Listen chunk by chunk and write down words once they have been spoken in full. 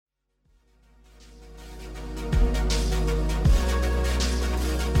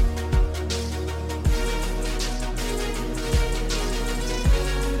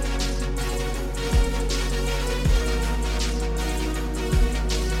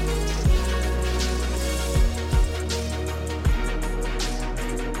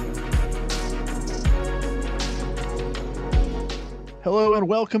Hello and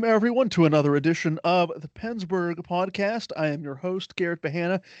welcome everyone to another edition of the Pennsburg podcast. I am your host, Garrett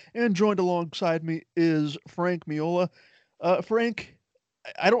Bahana, and joined alongside me is Frank Miola. Frank,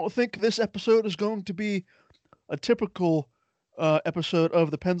 I don't think this episode is going to be a typical episode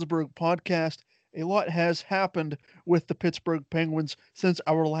of the Pennsburg podcast. A lot has happened with the Pittsburgh Penguins since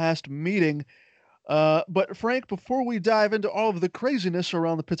our last meeting. But Frank, before we dive into all of the craziness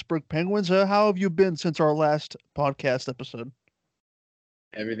around the Pittsburgh Penguins, how have you been since our last podcast episode?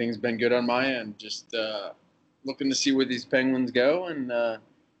 Everything's been good on my end. Just looking to see where these Penguins go, and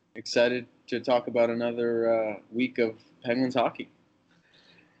excited to talk about another week of Penguins hockey.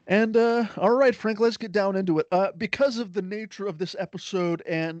 And all right, Frank, let's get down into it. Because of the nature of this episode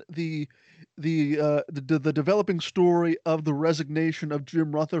and the developing story of the resignation of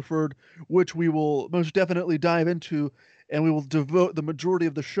Jim Rutherford, which we will most definitely dive into, and we will devote the majority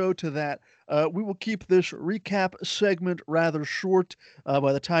of the show to that. We will keep this recap segment rather short.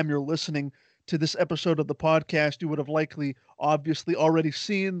 By the time you're listening to this episode of the podcast, you would have likely, obviously, already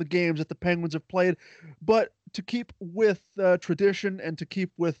seen the games that the Penguins have played. But to keep with tradition and to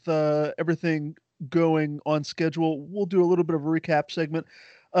keep with everything going on schedule, we'll do a little bit of a recap segment.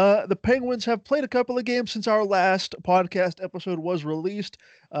 The Penguins have played a couple of games since our last podcast episode was released.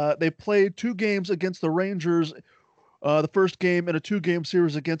 They played two games against the Rangers. The first game in a two-game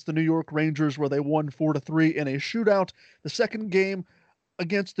series against the New York Rangers, where they won 4-3 in a shootout. The second game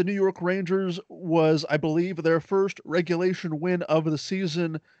against the New York Rangers was, I believe, their first regulation win of the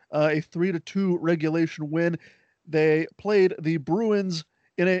season, a 3-2 regulation win. They played the Bruins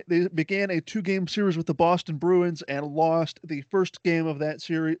they began a two-game series with the Boston Bruins and lost the first game of that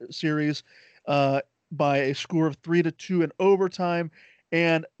series by a score of 3-2 in overtime.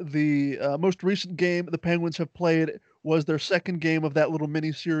 And the most recent game the Penguins have played was their second game of that little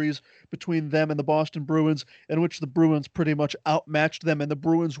mini series between them and the Boston Bruins, in which the Bruins pretty much outmatched them, and the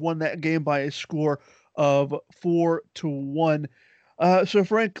Bruins won that game by a score of 4-1. So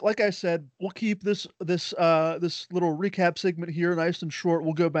Frank, like I said, we'll keep this little recap segment here nice and short.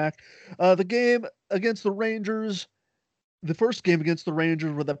 We'll go back. The game against the Rangers, the first game against the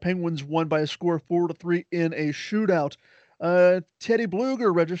Rangers, where the Penguins won by a score of 4-3 in a shootout. Teddy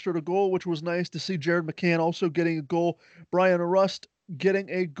Bluger registered a goal, which was nice to see. Jared McCann also getting a goal. Brian Rust getting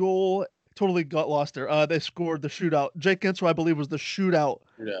a goal. Totally got lost there. They scored the shootout. Jake Gensel, I believe, was the shootout.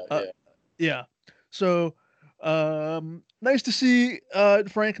 Yeah, Uh, yeah. yeah. So nice to see,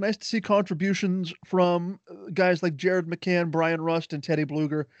 Frank. Nice to see contributions from guys like Jared McCann, Brian Rust, and Teddy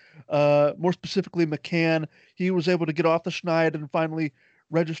Bluger. More specifically, McCann. He was able to get off the schneid and finally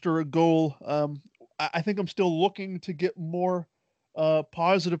register a goal. I think I'm still looking to get more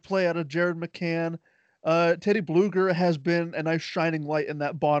positive play out of Jared McCann. Teddy Bluger has been a nice shining light in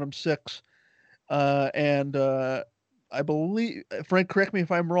that bottom six. And I believe, Frank, correct me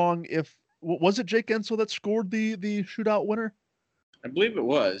if I'm wrong, if was it Jake Ensel that scored the shootout winner? I believe it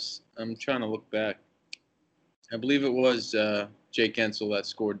was. I'm trying to look back. I believe it was Jake Ensel that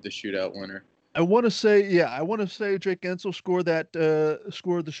scored the shootout winner. I want to say Jake Ensel scored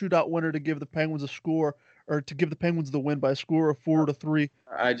scored the shootout winner to give the Penguins a score, or to give the Penguins the win by a score of 4-3.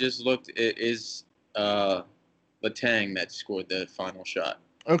 I just looked. It is uh, Letang that scored the final shot.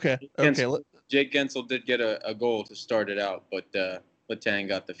 Okay, okay. Jake Gensel did get a goal to start it out, but Letang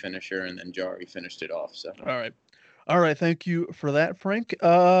got the finisher, and then Jari finished it off. So All right. Thank you for that, Frank.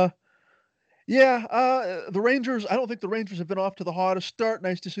 Yeah, the Rangers. I don't think the Rangers have been off to the hottest start.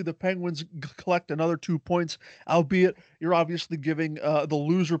 Nice to see the Penguins collect another 2 points, albeit you're obviously giving the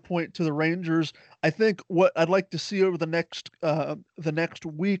loser point to the Rangers. I think what I'd like to see over the next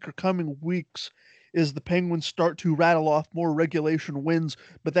week or coming weeks is the Penguins start to rattle off more regulation wins,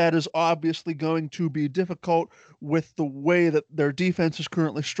 but that is obviously going to be difficult with the way that their defense is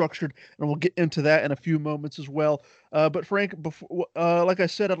currently structured, and we'll get into that in a few moments as well. But Frank, before, like I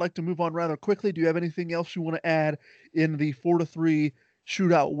said, I'd like to move on rather quickly. Do you have anything else you want to add in the 4-3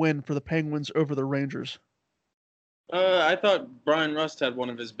 shootout win for the Penguins over the Rangers? I thought Brian Rust had one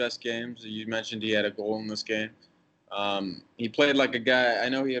of his best games. You mentioned he had a goal in this game. He played like a guy. I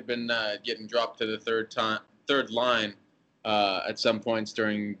know he had been getting dropped to the third line at some points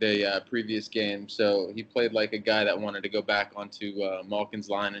during the previous game. So he played like a guy that wanted to go back onto Malkin's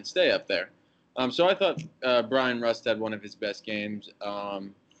line and stay up there. So I thought Brian Rust had one of his best games.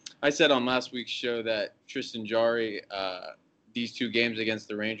 I said on last week's show that Tristan Jarry, these two games against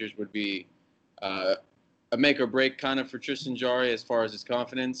the Rangers would be a make or break kind of for Tristan Jarry as far as his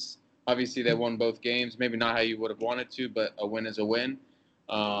confidence. Obviously, they won both games. Maybe not how you would have wanted to, but a win is a win.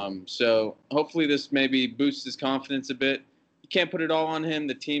 So hopefully this maybe boosts his confidence a bit. You can't put it all on him.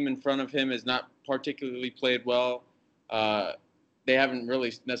 The team in front of him has not particularly played well. they haven't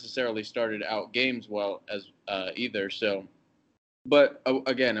really necessarily started out games well as either. So, but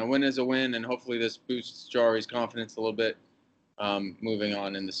again, a win is a win, and hopefully this boosts Jari's confidence a little bit moving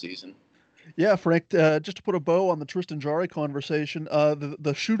on in the season. Yeah, Frank, just to put a bow on the Tristan Jari conversation,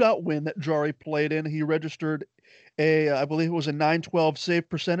 the shootout win that Jari played in, he registered I believe it was a 912 save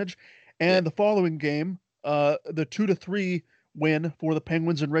percentage. Yeah. And the following game, the 2-3 win for the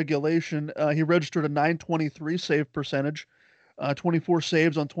Penguins in regulation, he registered a 923 save percentage. 24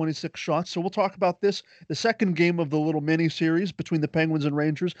 saves on 26 shots. So we'll talk about this. The second game of the little mini series between the Penguins and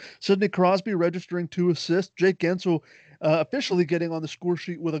Rangers. Sidney Crosby registering 2 assists. Jake Guentzel officially getting on the score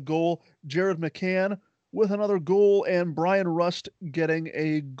sheet with a goal. Jared McCann with another goal, and Brian Rust getting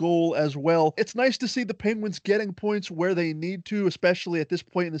a goal as well. It's nice to see the Penguins getting points where they need to, especially at this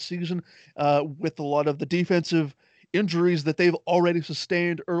point in the season, with a lot of the defensive injuries that they've already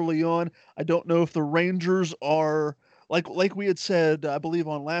sustained early on. I don't know if the Rangers are like we had said, I believe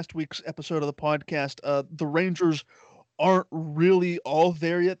on last week's episode of the podcast, the Rangers aren't really all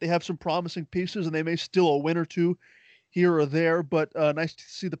there yet. They have some promising pieces, and they may still a win or two here or there. But nice to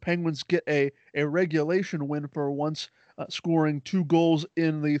see the Penguins get a regulation win for once, scoring 2 goals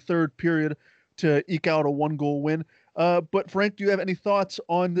in the third period to eke out a 1-goal win. But Frank, do you have any thoughts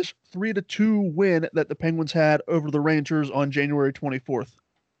on this 3-2 win that the Penguins had over the Rangers on January 24th?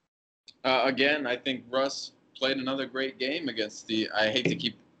 Again, I think Russ played another great game against I hate to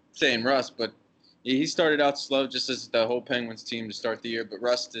keep saying Russ, but he started out slow, just as the whole Penguins team to start the year. But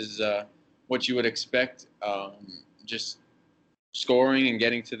Rust is what you would expect, just scoring and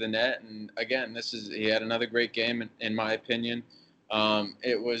getting to the net. And again, he had another great game in my opinion.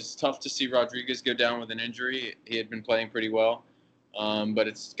 It was tough to see Rodriguez go down with an injury. He had been playing pretty well, but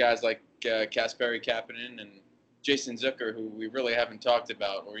it's guys like Kasperi Kapanen and Jason Zucker, who we really haven't talked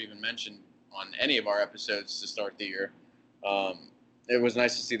about or even mentioned on any of our episodes to start the year. It was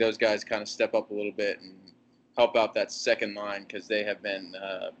nice to see those guys kind of step up a little bit and help out that second line, because they have been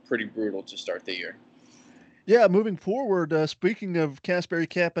pretty brutal to start the year. Yeah, moving forward, speaking of Kasperi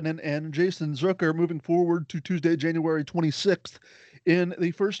Kapanen and Jason Zucker, moving forward to Tuesday, January 26th, in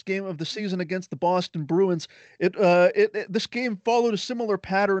the first game of the season against the Boston Bruins, this game followed a similar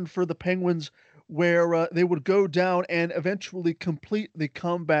pattern for the Penguins, where they would go down and eventually complete the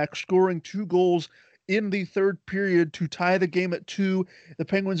comeback, scoring 2 goals in the third period to tie the game at 2. The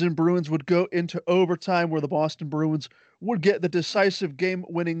Penguins and Bruins would go into overtime, where the Boston Bruins would get the decisive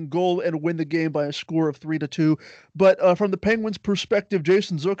game-winning goal and win the game by a score of 3-2. But from the Penguins' perspective,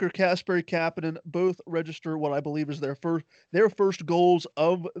 Jason Zucker, Kasperi Kapanen both register what I believe is their first goals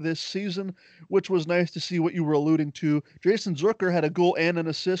of this season, which was nice to see what you were alluding to. Jason Zucker had a goal and an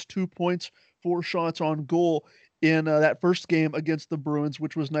assist, 2 points, 4 shots on goal in that first game against the Bruins,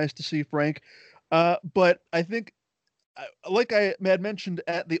 which was nice to see, Frank. But I think, like I had mentioned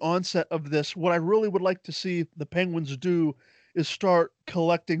at the onset of this, what I really would like to see the Penguins do is start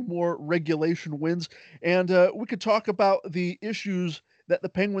collecting more regulation wins. And we could talk about the issues that the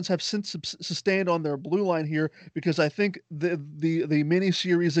Penguins have since sustained on their blue line here, because I think the mini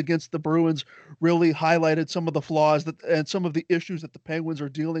series against the Bruins really highlighted some of the flaws and some of the issues that the Penguins are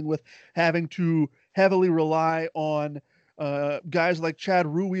dealing with, having to heavily rely on guys like Chad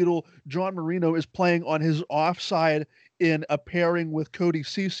Ruhwedel. John Marino is playing on his offside in a pairing with Cody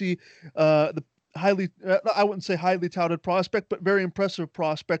Ceci, the I wouldn't say highly touted prospect, but very impressive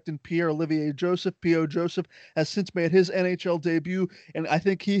prospect in Pierre-Olivier Joseph. P.O. Joseph has since made his NHL debut, and I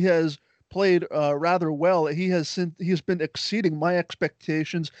think he has played rather well. He has been exceeding my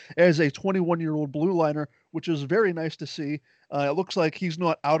expectations as a 21-year-old blue liner, which is very nice to see. It looks like he's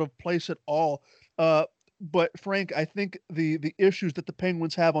not out of place at all. But Frank, I think the issues that the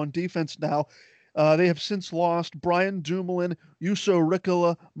Penguins have on defense now, they have since lost Brian Dumoulin, Juuso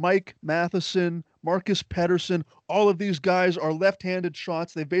Riikola, Mike Matheson, Marcus Pettersson. All of these guys are left-handed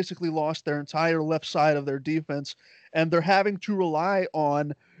shots. They basically lost their entire left side of their defense, and they're having to rely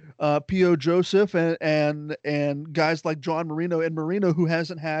on P.O. Joseph and guys like John Marino, and Marino, who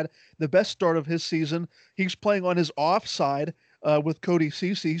hasn't had the best start of his season. He's playing on his offside with Cody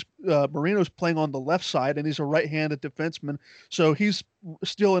Ceci. Marino's playing on the left side, and he's a right-handed defenseman, so he's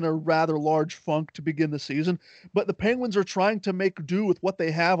still in a rather large funk to begin the season. But the Penguins are trying to make do with what they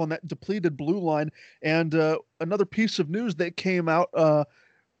have on that depleted blue line. And another piece of news that came out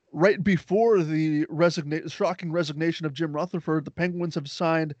right before the shocking resignation of Jim Rutherford, the Penguins have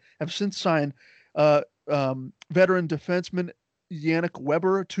since signed veteran defenseman Yannick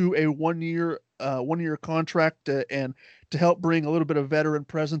Weber to a one-year contract, and to help bring a little bit of veteran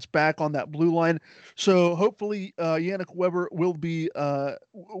presence back on that blue line. So hopefully Yannick Weber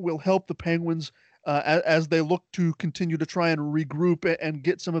will help the Penguins as they look to continue to try and regroup and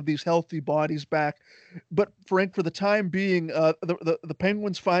get some of these healthy bodies back. But Frank, for the time being, the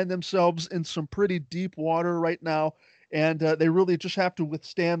Penguins find themselves in some pretty deep water right now, and they really just have to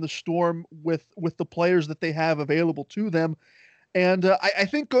withstand the storm with the players that they have available to them. And I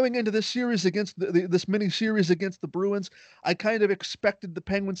think going into this series against this mini series against the Bruins, I kind of expected the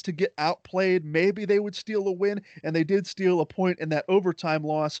Penguins to get outplayed. Maybe they would steal a win, and they did steal a point in that overtime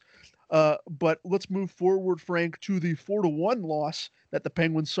loss. But let's move forward, Frank, to the 4-1 loss that the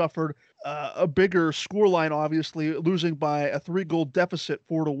Penguins suffered. A bigger scoreline, obviously, losing by a 3-goal deficit,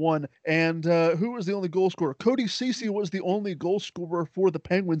 4-1. And who was the only goal scorer? Cody Ceci was the only goal scorer for the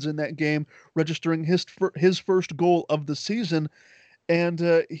Penguins in that game, registering his first goal of the season. And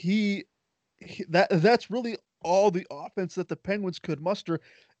that's really all the offense that the Penguins could muster.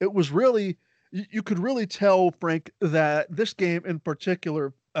 It was really you could really tell, Frank, that this game in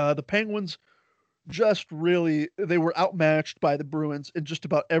particular, the Penguins just really they were outmatched by the Bruins in just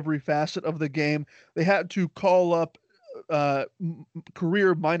about every facet of the game. They had to call up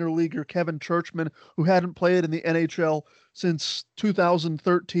career minor leaguer Kevin Churchman, who hadn't played in the NHL since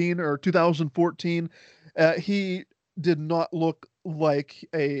 2013 or 2014. He did not look like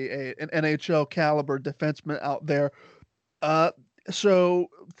an NHL caliber defenseman out there. Uh, so,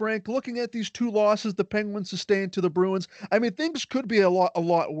 Frank, looking at these two losses the Penguins sustained to the Bruins, I mean, things could be a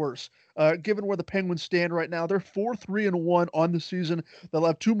lot worse. Given where the Penguins stand right now, they're 4-3-1 on the season. They'll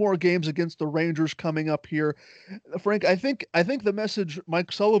have two more games against the Rangers coming up here. Frank, I think the message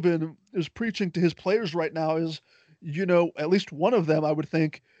Mike Sullivan is preaching to his players right now is, at least one of them, I would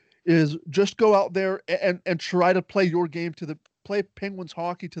think, is just go out there and try to play your game play Penguins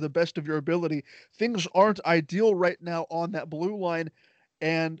hockey to the best of your ability. Things aren't ideal right now on that blue line.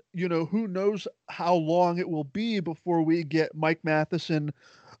 And, who knows how long it will be before we get Mike Matheson,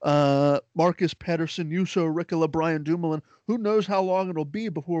 Marcus Pettersson, Juuso Riikola, Brian Dumoulin. Who knows how long it'll be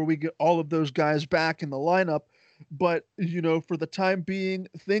before we get all of those guys back in the lineup. But, for the time being,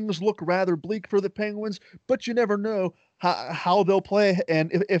 things look rather bleak for the Penguins, but you never know how they'll play.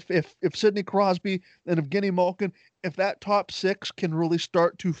 And if Sidney Crosby and Evgeny Malkin, if that top six can really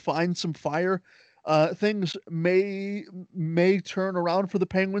start to find some fire, things may turn around for the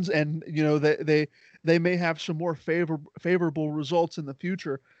Penguins, and they may have some more favorable results in the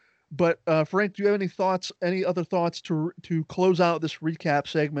future. But Frank, do you have any other thoughts to close out this recap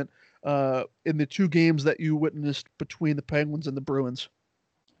segment in the two games that you witnessed between the Penguins and the Bruins?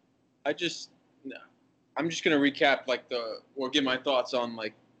 I'm just gonna recap or give my thoughts on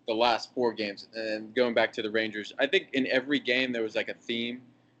the last four games and going back to the Rangers. I think in every game there was a theme,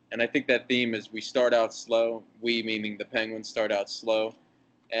 and I think that theme is we start out slow. We, meaning the Penguins, start out slow,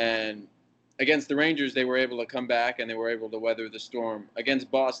 and against the Rangers they were able to come back and they were able to weather the storm. Against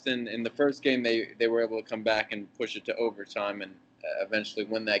Boston in the first game they were able to come back and push it to overtime and eventually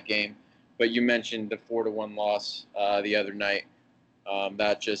win that game. But you mentioned the 4-1 loss the other night.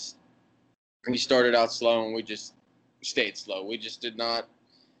 We started out slow and we just stayed slow. We just did not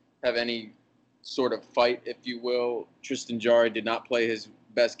have any sort of fight, if you will. Tristan Jarry did not play his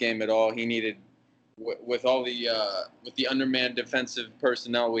best game at all. He needed, with the undermanned defensive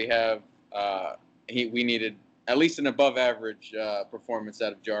personnel we have, we needed at least an above average performance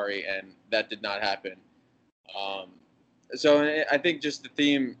out of Jarry, and that did not happen. So I think just the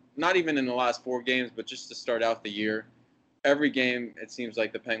theme, not even in the last four games, but just to start out the year, every game it seems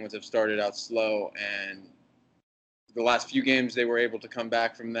like the Penguins have started out slow, and the last few games they were able to come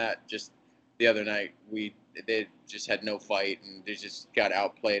back from that. Just the other night, they just had no fight, and they just got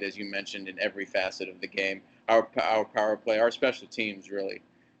outplayed, as you mentioned, in every facet of the game. Our power play, our special teams really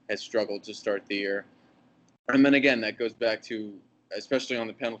has struggled to start the year. And then again, that goes back to, especially on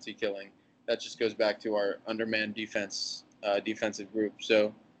the penalty killing, that just goes back to our undermanned defensive group.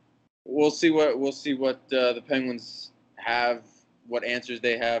 So we'll see what the Penguins have, what answers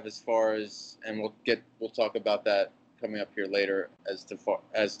they have as far as, and we'll talk about that coming up here later as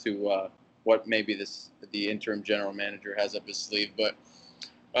to what maybe the interim general manager has up his sleeve. But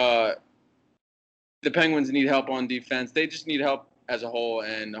the Penguins need help on defense. They just need help as a whole,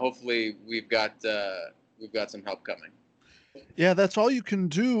 and hopefully we've got some help coming. Yeah, that's all you can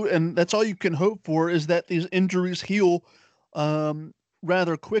do, and that's all you can hope for is that these injuries heal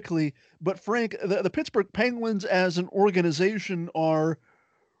rather quickly. But Frank, the Pittsburgh Penguins as an organization are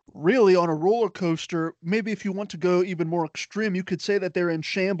really on a roller coaster. Maybe if you want to go even more extreme, you could say that they're in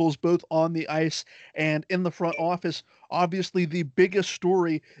shambles both on the ice and in the front office. Obviously, the biggest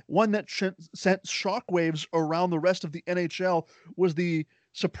story, one that sent shockwaves around the rest of the NHL, was the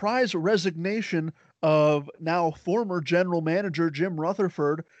surprise resignation of now former general manager Jim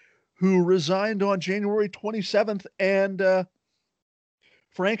Rutherford, who resigned on January 27th. And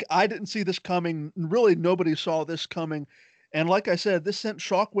Frank, I didn't see this coming. Really, nobody saw this coming. And like I said, this sent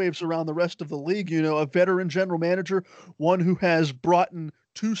shockwaves around the rest of the league. You know, a veteran general manager, one who has brought in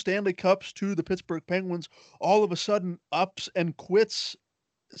two Stanley Cups to the Pittsburgh Penguins, all of a sudden ups and quits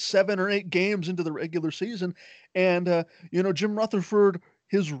 7 or 8 games into the regular season. And, Jim Rutherford,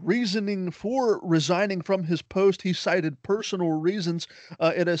 his reasoning for resigning from his post, he cited personal reasons.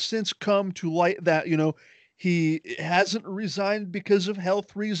 It has since come to light that, he hasn't resigned because of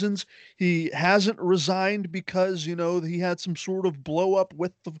health reasons. He hasn't resigned because, he had some sort of blow up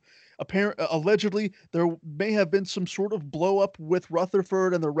with the allegedly there may have been some sort of blow up with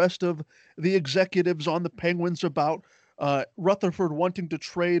Rutherford and the rest of the executives on the Penguins about Rutherford wanting to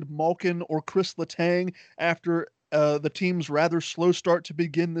trade Malkin or Chris Letang after the team's rather slow start to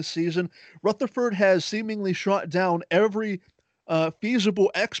begin this season. Rutherford has seemingly shot down every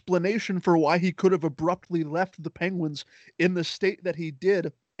feasible explanation for why he could have abruptly left the Penguins in the state that he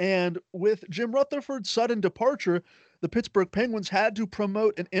did. And with Jim Rutherford's sudden departure, the Pittsburgh Penguins had to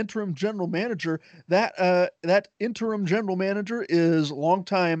promote an interim general manager. That interim general manager is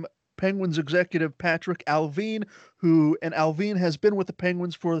longtime Penguins executive Patrik Allvin, Allvin has been with the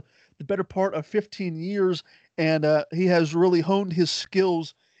Penguins for the better part of 15 years, and he has really honed his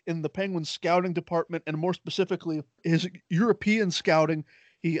skills in the Penguins scouting department, and more specifically, his European scouting.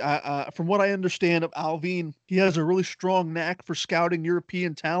 He, from what I understand of Allvin, he has a really strong knack for scouting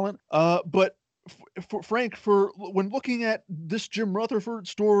European talent. But for Frank, for when looking at this Jim Rutherford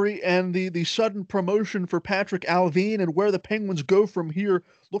story and the sudden promotion for Patrik Allvin and where the Penguins go from here,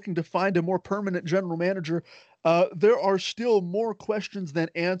 looking to find a more permanent general manager, there are still more questions than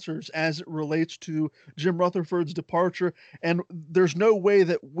answers as it relates to Jim Rutherford's departure, and there's no way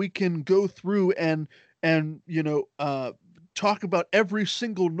that we can go through and talk about every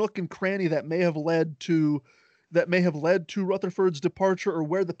single nook and cranny that may have led to Rutherford's departure or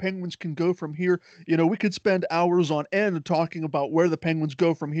where the Penguins can go from here. We could spend hours on end talking about where the Penguins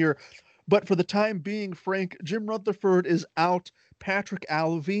go from here. But for the time being, Frank, Jim Rutherford is out. Patrik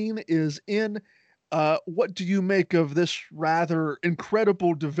Allvin is in. What do you make of this rather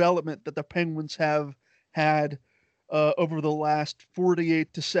incredible development that the Penguins have had over the last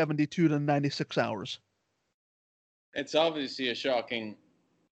 48 to 72 to 96 hours? It's obviously a shocking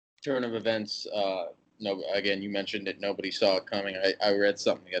turn of events. No, again, you mentioned it. Nobody saw it coming. I read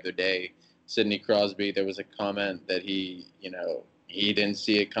something the other day. Sidney Crosby, there was a comment that he didn't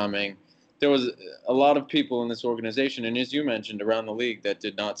see it coming. There was a lot of people in this organization, and as you mentioned, around the league that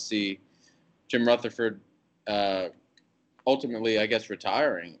did not see Jim Rutherford ultimately, I guess,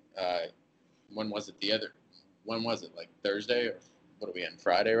 retiring. When was it? When was it? Like Thursday, or what are we in?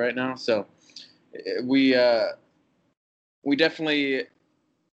 Friday right now. So we definitely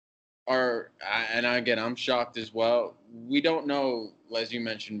are, and again, I'm shocked as well. We don't know, as you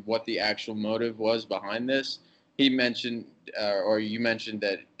mentioned, what the actual motive was behind this. He mentioned, or you mentioned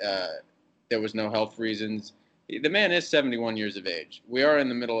that there was no health reasons. The man is 71 years of age. We are in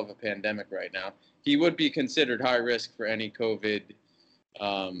the middle of a pandemic right now. He would be considered high risk for any COVID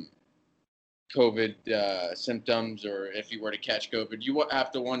symptoms, or if he were to catch COVID. You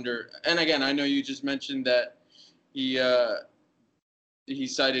have to wonder. And again, I know you just mentioned that he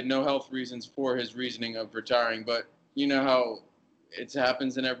cited no health reasons for his reasoning of retiring, but you know how it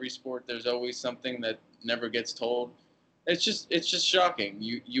happens in every sport. There's always something that never gets told. It's just shocking.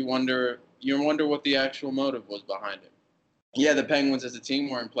 You wonder what the actual motive was behind it. Yeah, the Penguins as a team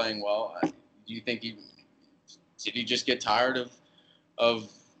weren't playing well. Do you think did he just get tired of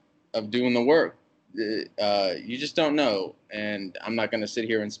doing the work? You just don't know, and I'm not going to sit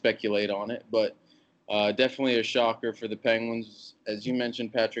here and speculate on it, but definitely a shocker for the Penguins. As you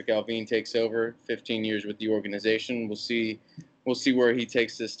mentioned, Patrik Allvin takes over, 15 years with the organization. We'll see where he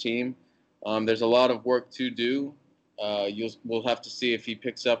takes this team. There's a lot of work to do. We'll have to see if he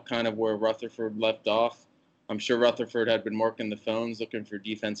picks up kind of where Rutherford left off. I'm sure Rutherford had been working the phones looking for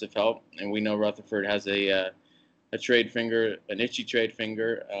defensive help, and we know Rutherford has a trade finger, an itchy trade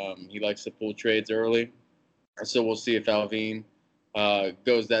finger. He likes to pull trades early. So we'll see if Allvin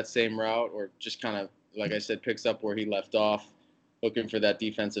goes that same route, or just kind of, like I said, picks up where he left off, looking for that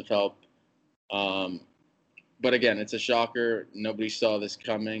defensive help. But again, it's a shocker. Nobody saw this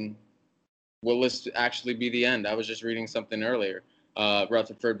coming. Will this actually be the end? I was just reading something earlier.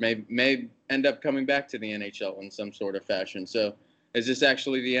 Rutherford may end up coming back to the NHL in some sort of fashion. So is this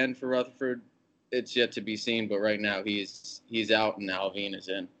actually the end for Rutherford? It's yet to be seen, but right now he's out and Allvin is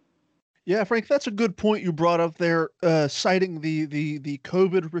in. Yeah, Frank, that's a good point you brought up there, citing the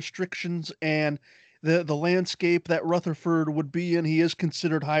COVID restrictions and the landscape that Rutherford would be in. He is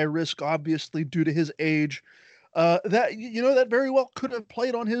considered high risk, obviously, due to his age. That that very well could have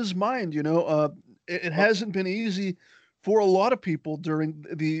played on his mind. It hasn't been easy for a lot of people during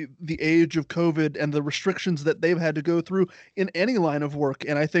the age of COVID and the restrictions that they've had to go through in any line of work.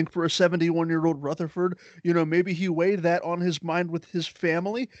 And I think for a 71-year-old Rutherford, maybe he weighed that on his mind with his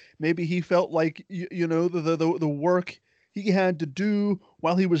family. Maybe he felt like the work he had to do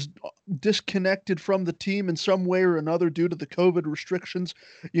while he was disconnected from the team in some way or another due to the COVID restrictions.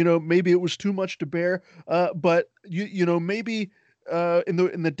 Maybe it was too much to bear. But maybe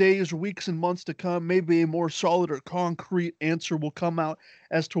in the days, weeks, and months to come, maybe a more solid or concrete answer will come out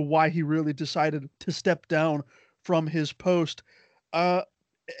as to why he really decided to step down from his post. Uh,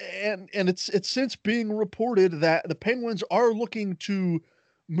 and it's since being reported that the Penguins are looking to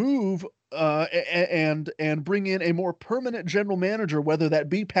move and bring in a more permanent general manager, whether that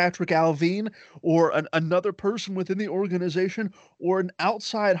be Patrick Alvin or another person within the organization or an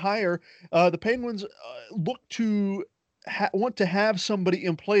outside hire. The Penguins look to want to have somebody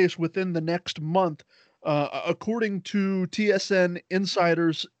in place within the next month, according to TSN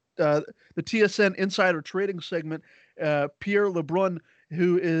insiders. The TSN insider trading segment, Pierre LeBrun,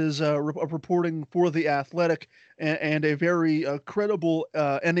 who is reporting for The Athletic and a very credible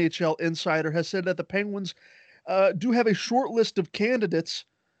NHL insider, has said that the Penguins do have a short list of candidates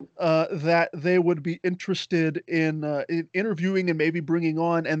that they would be interested in interviewing and maybe bringing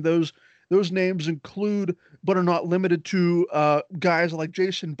on, and those names include, but are not limited to, guys like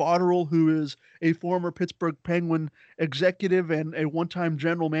Jason Botterill, who is a former Pittsburgh Penguin executive and a one-time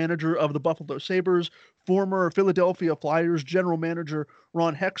general manager of the Buffalo Sabres, former Philadelphia Flyers general manager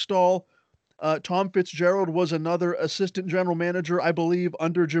Ron Hextall. Tom Fitzgerald was another assistant general manager, I believe,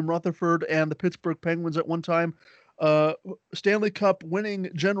 under Jim Rutherford and the Pittsburgh Penguins at one time. Stanley Cup winning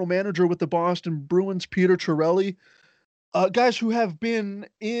general manager with the Boston Bruins, Peter Chiarelli. Guys who have been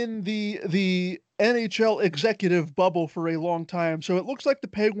in the NHL executive bubble for a long time. So it looks like the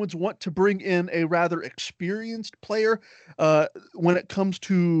Penguins want to bring in a rather experienced player when it comes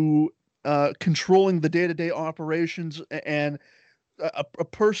to controlling the day-to-day operations, and a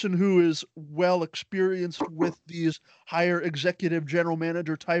person who is well experienced with these higher executive general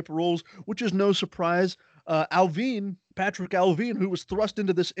manager type roles, which is no surprise. Patrick Alvin, who was thrust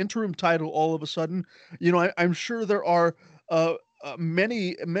into this interim title all of a sudden, I'm sure there are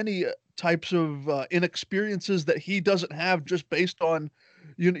many types of inexperiences that he doesn't have, just based on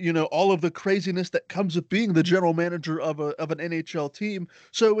all of the craziness that comes with being the general manager of an NHL team.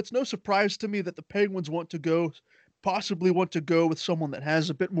 So it's no surprise to me that the Penguins possibly want to go with someone that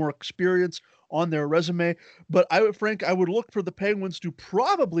has a bit more experience on their resume. But I would look for the Penguins to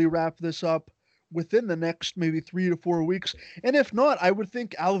probably wrap this up within the next maybe 3 to 4 weeks. And if not, I would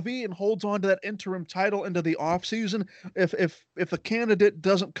think Alvin holds on to that interim title into the offseason. If a candidate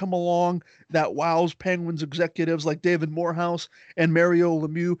doesn't come along that wows Penguins executives like David Morehouse and Mario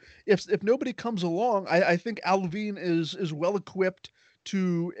Lemieux, if nobody comes along, I think Alvin is well equipped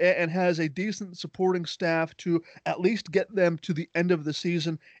to and has a decent supporting staff to at least get them to the end of the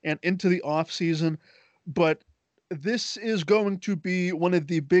season and into the off season. But this is going to be one of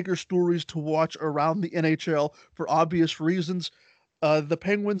the bigger stories to watch around the NHL for obvious reasons. The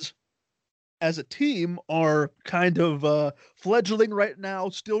Penguins as a team are kind of fledgling right now,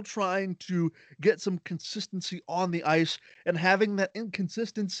 still trying to get some consistency on the ice, and having that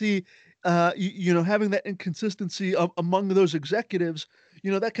inconsistency, among those executives,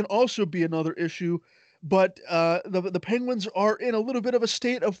 that can also be another issue. But the Penguins are in a little bit of a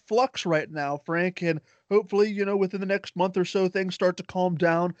state of flux right now, Frank, and hopefully, within the next month or so, things start to calm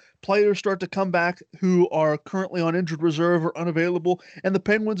down. Players start to come back who are currently on injured reserve or unavailable, and the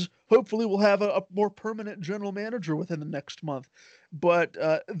Penguins hopefully will have a more permanent general manager within the next month. But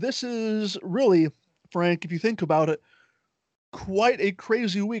this is really, Frank, if you think about it, quite a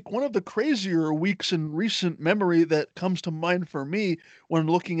crazy week. One of the crazier weeks in recent memory that comes to mind for me when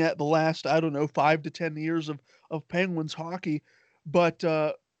looking at the last, I don't know, 5 to 10 years of Penguins hockey. But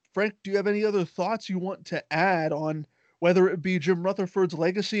Frank, do you have any other thoughts you want to add on whether it be Jim Rutherford's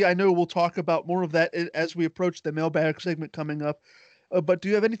legacy? I know we'll talk about more of that as we approach the mailbag segment coming up. But do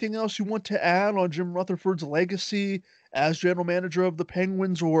you have anything else you want to add on Jim Rutherford's legacy as general manager of the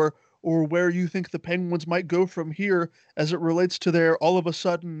Penguins, or where you think the Penguins might go from here as it relates to their all of a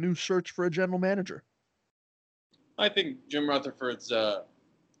sudden new search for a general manager? I think Jim Rutherford's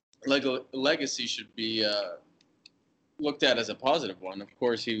legacy should be looked at as a positive one. Of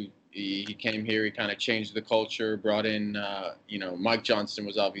course, he came here, he kind of changed the culture, brought in, Mike Johnston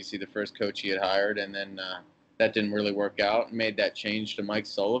was obviously the first coach he had hired, and then that didn't really work out. Made that change to Mike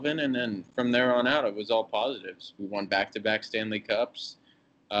Sullivan, and then from there on out, it was all positives. We won back-to-back Stanley Cups.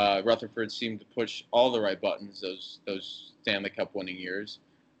 Rutherford seemed to push all the right buttons those Stanley Cup winning years.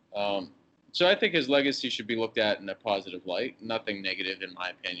 So I think his legacy should be looked at in a positive light. Nothing negative, in my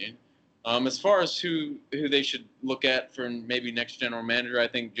opinion. As far as who they should look at for maybe next general manager, I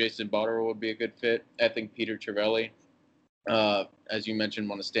think Jason Butterill would be a good fit. I think Peter Chiarelli, as you mentioned,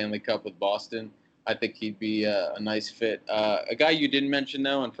 won a Stanley Cup with Boston. I think he'd be a nice fit. A guy you didn't mention,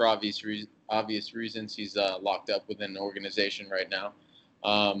 though, and for obvious reasons, he's locked up within the organization right now.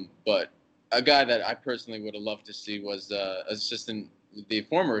 But a guy that I personally would have loved to see was the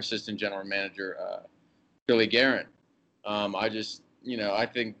former assistant general manager, Billy Guerin. I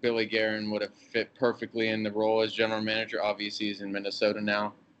think Billy Guerin would have fit perfectly in the role as general manager. Obviously, he's in Minnesota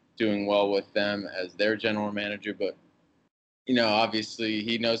now, doing well with them as their general manager. But, obviously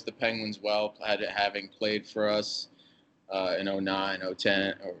he knows the Penguins well, having played for us in 09,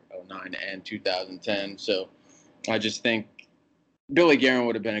 010, or 09 and 2010. So I just think Billy Guerin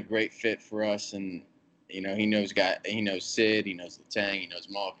would have been a great fit for us. And, he knows Sid, he knows Letang, he knows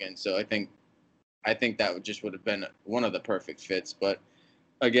Malkin. So I think that would have been one of the perfect fits. But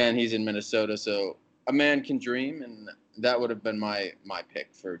again, he's in Minnesota, so a man can dream, and that would have been my pick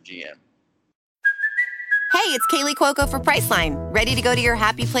for GM. Hey, it's Kaylee Cuoco for Priceline. Ready to go to your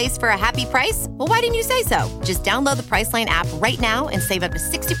happy place for a happy price? Well, why didn't you say so? Just download the Priceline app right now and save up to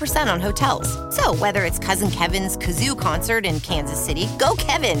 60% on hotels. So whether it's Cousin Kevin's Kazoo Concert in Kansas City, go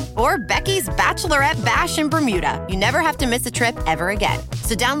Kevin, or Becky's Bachelorette Bash in Bermuda, you never have to miss a trip ever again.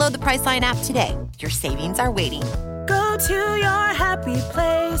 So download the Priceline app today. Your savings are waiting. Go to your happy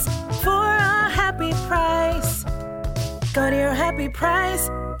place for a happy price. Go to your happy price,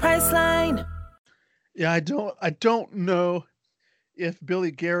 Priceline. Yeah, I don't know if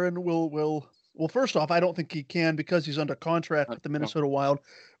Billy Guerin will. Well, first off, I don't think he can because he's under contract with the Minnesota Wild.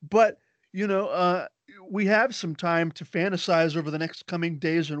 But we have some time to fantasize over the next coming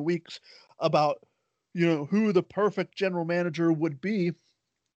days and weeks about who the perfect general manager would be.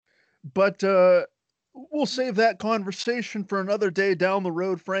 But we'll save that conversation for another day down the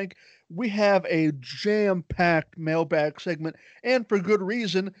road, Frank. We have a jam-packed mailbag segment, and for good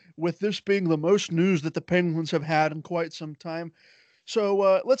reason, with this being the most news that the Penguins have had in quite some time.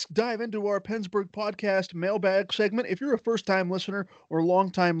 So let's dive into our Pennsburg Podcast mailbag segment. If you're a first-time listener or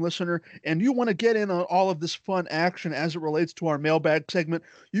long-time listener and you want to get in on all of this fun action as it relates to our mailbag segment,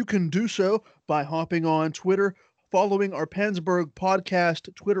 you can do so by hopping on Twitter, following our Pennsburg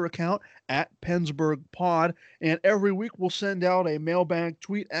Podcast Twitter account at Pennsburg Pod, and every week we'll send out a mailbag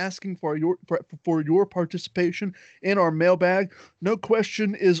tweet asking for your participation in our mailbag. No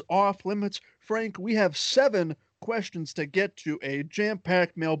question is off limits. Frank, we have 7 questions to get to, a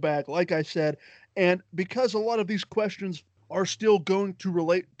jam-packed mailbag, like I said, and because a lot of these questions are still going to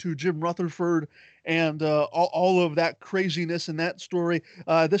relate to Jim Rutherford and all of that craziness in that story,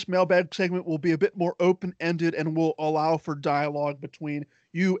 this mailbag segment will be a bit more open-ended and will allow for dialogue between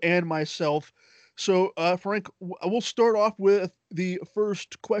you and myself. So, Frank, we'll start off with the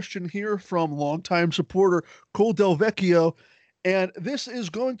first question here from longtime supporter Cole Del Vecchio. And this is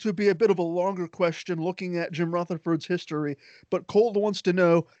going to be a bit of a longer question looking at Jim Rutherford's history. But Cole wants to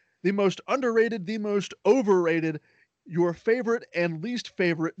know the most underrated, the most overrated, your favorite and least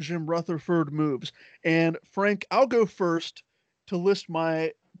favorite Jim Rutherford moves. And Frank, I'll go first to list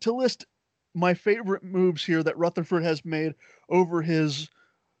my favorite moves here that Rutherford has made over his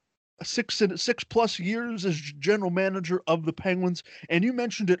 6+ years as general manager of the Penguins. And you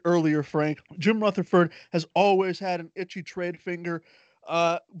mentioned it earlier, Frank. Jim Rutherford has always had an itchy trade finger.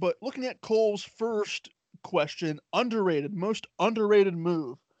 But looking at Cole's first question, most underrated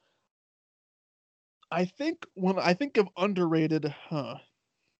move. I think when I think of underrated,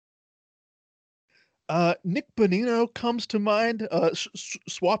 Nick Bonino comes to mind,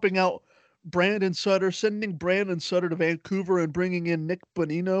 swapping out Brandon Sutter, sending Brandon Sutter to Vancouver and bringing in Nick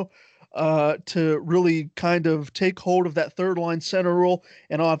Bonino to really kind of take hold of that third line center role.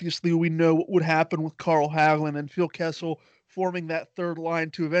 And obviously we know what would happen with Carl Hagelin and Phil Kessel forming that third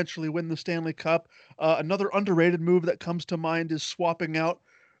line to eventually win the Stanley Cup. Another underrated move that comes to mind is swapping out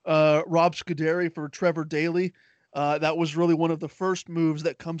Rob Scuderi for Trevor Daley. That was really one of the first moves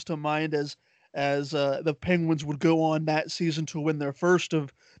that comes to mind as the Penguins would go on that season to win their first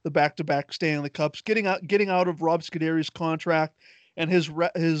of the back-to-back Stanley Cups, getting out of Rob Scuderi's contract and his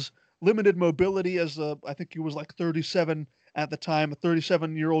limited mobility as I think he was like 37 at the time, a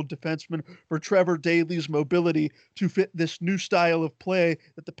 37-year-old defenseman, for Trevor Daley's mobility to fit this new style of play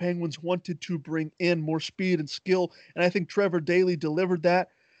that the Penguins wanted to bring in, more speed and skill. And I think Trevor Daley delivered that.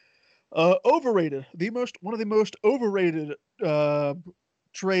 Overrated. One of the most overrated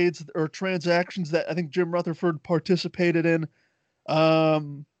trades or transactions that I think Jim Rutherford participated in.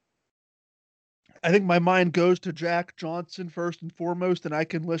 Um, I think my mind goes to Jack Johnson first and foremost, and I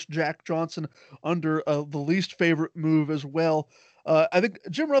can list Jack Johnson under the least favorite move as well. I think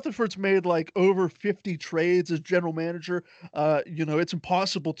Jim Rutherford's made like over 50 trades as general manager. It's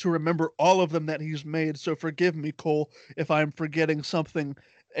impossible to remember all of them that he's made. So forgive me, Cole, if I'm forgetting something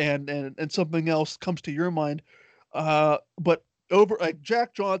and something else comes to your mind. But over like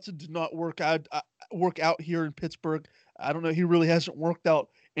Jack Johnson did not work out here in Pittsburgh. I don't know. He really hasn't worked out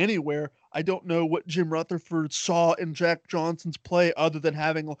anywhere. I don't know what Jim Rutherford saw in Jack Johnson's play other than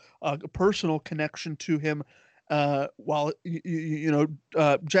having a personal connection to him. Jack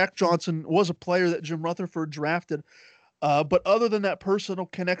Johnson was a player that Jim Rutherford drafted. But other than that personal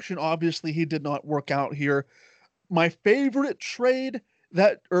connection, obviously he did not work out here. My favorite trade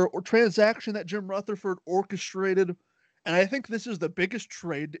or transaction that Jim Rutherford orchestrated, and I think this is the biggest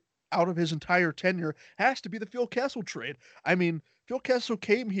trade out of his entire tenure, has to be the Phil Kessel trade. I mean, Phil Kessel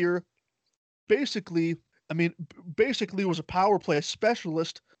came here basically, basically was a power play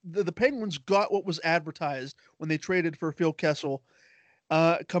specialist. The Penguins got what was advertised when they traded for Phil Kessel,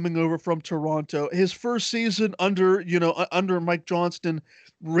 coming over from Toronto. His first season under Mike Johnston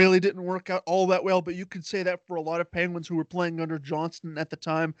really didn't work out all that well, but you could say that for a lot of Penguins who were playing under Johnston at the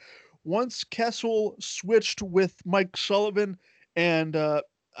time. Once Kessel switched with Mike Sullivan, and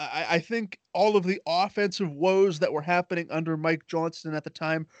I think all of the offensive woes that were happening under Mike Johnston at the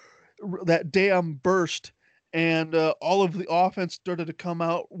time, that dam burst, and all of the offense started to come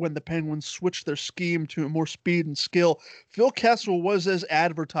out when the Penguins switched their scheme to more speed and skill. Phil Kessel was as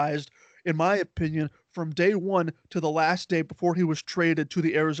advertised, in my opinion, from day one to the last day before he was traded to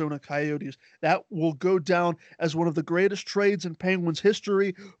the Arizona Coyotes. That will go down as one of the greatest trades in Penguins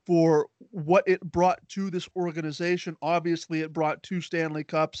history for what it brought to this organization. Obviously, it brought 2 Stanley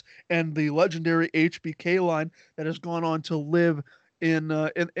Cups and the legendary HBK line that has gone on to live in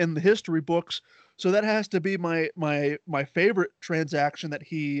the history books. So that has to be my favorite transaction that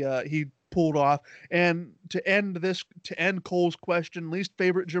he pulled off. And to end Cole's question, least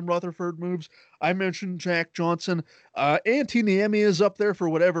favorite Jim Rutherford moves, I mentioned Jack Johnson. Antti Niemi is up there for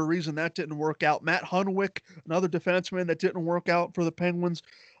whatever reason that didn't work out. Matt Hunwick, another defenseman that didn't work out for the Penguins.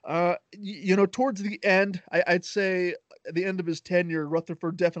 Towards the end, I'd say at the end of his tenure,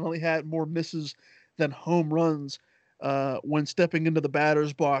 Rutherford definitely had more misses than home runs when stepping into the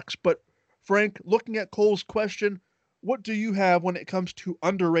batter's box. But Frank, looking at Cole's question, what do you have when it comes to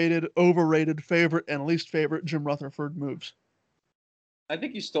underrated, overrated, favorite, and least favorite Jim Rutherford moves? I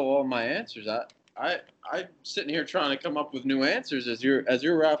think you stole all my answers. I'm sitting here trying to come up with new answers as you're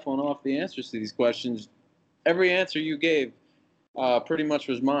raffling off the answers to these questions. Every answer you gave pretty much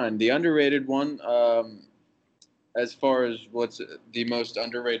was mine. The underrated one, as far as what's the most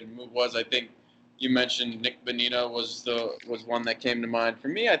underrated move was, I think you mentioned Nick Bonino was one that came to mind. For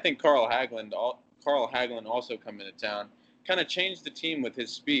me, I think Carl Hagelin also coming to town kind of changed the team with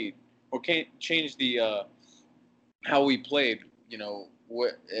his speed, or changed the how we played.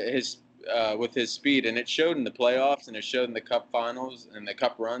 With his speed, and it showed in the playoffs, and it showed in the Cup finals and the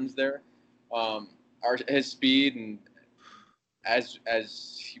Cup runs there. His speed, and as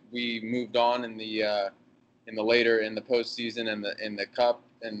we moved on in the postseason and in the Cup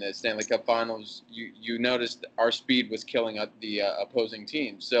and the Stanley Cup Finals, you noticed our speed was killing the opposing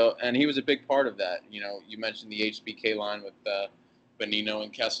team. So, and he was a big part of that. You mentioned the HBK line with Bonino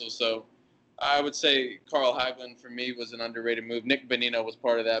and Kessel. So, I would say Carl Hagelin for me was an underrated move. Nick Bonino was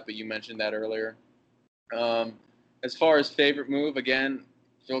part of that, but you mentioned that earlier. As far as favorite move, again,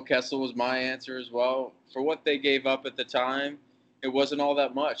 Phil Kessel was my answer as well. For what they gave up at the time, it wasn't all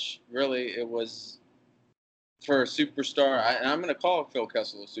that much, really. It was for a superstar, and I'm going to call Phil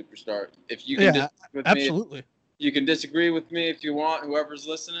Kessel a superstar. If you can disagree with absolutely. You can disagree with me if you want, whoever's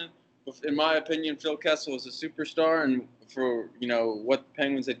listening. In my opinion, Phil Kessel is a superstar, and for what the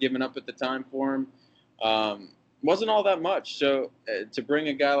Penguins had given up at the time for him, wasn't all that much. So to bring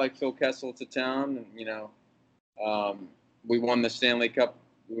a guy like Phil Kessel to town, and we won the Stanley Cup,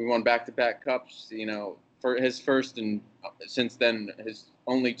 we won back-to-back cups. For his first and since then his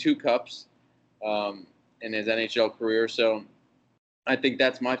only 2 cups in his NHL career. So I think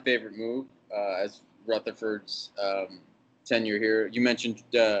that's my favorite move as Rutherford's tenure here. You mentioned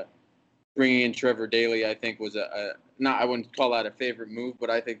bringing in Trevor Daley, I think was I wouldn't call that a favorite move, but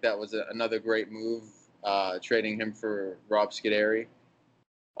I think that was another great move, trading him for Rob Scuderi.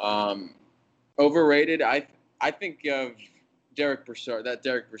 Overrated, I think of Derek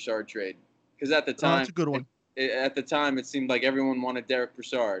Brassard trade, because at the time, that's a good one. At the time, it seemed like everyone wanted Derek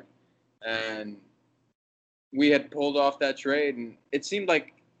Brassard, and we had pulled off that trade, and it seemed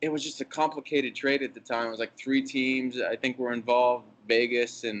like it was just a complicated trade at the time. It was like 3 teams I think were involved,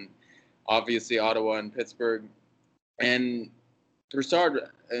 Vegas and obviously Ottawa and Pittsburgh. And Broussard,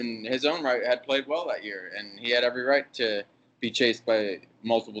 in his own right, had played well that year, and he had every right to be chased by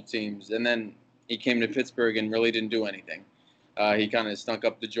multiple teams. And then he came to Pittsburgh and really didn't do anything. He kind of stunk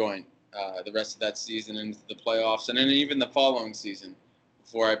up the joint the rest of that season into the playoffs, and then even the following season,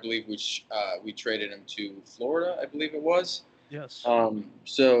 before I believe we traded him to Florida, I believe it was. Yes.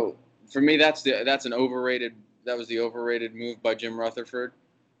 So for me, that was the overrated move by Jim Rutherford.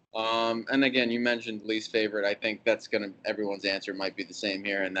 And again, you mentioned least favorite. I think everyone's answer might be the same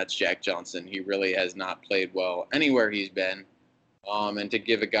here, and that's Jack Johnson. He really has not played well anywhere he's been. And to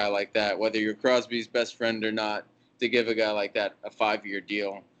give a guy like that, whether you're Crosby's best friend or not, to give a guy like that a 5-year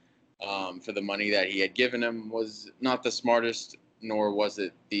deal for the money that he had given him was not the smartest, nor was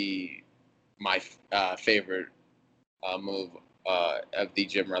it my favorite move of the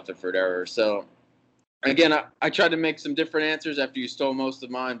Jim Rutherford era. So, again, I tried to make some different answers after you stole most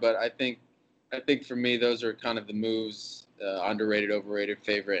of mine, but I think for me those are kind of the moves, underrated, overrated,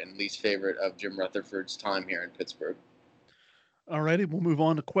 favorite, and least favorite of Jim Rutherford's time here in Pittsburgh. All righty, we'll move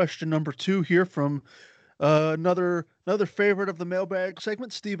on to question number 2 here from another favorite of the mailbag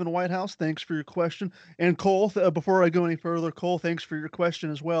segment, Stephen Whitehouse. Thanks for your question. And Cole, before I go any further, Cole, thanks for your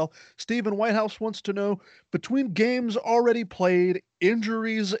question as well. Stephen Whitehouse wants to know, between games already played,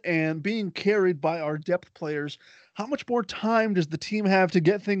 injuries, and being carried by our depth players, how much more time does the team have to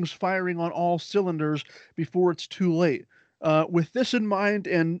get things firing on all cylinders before it's too late? With this in mind,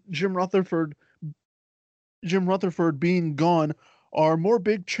 and Jim Rutherford being gone, are more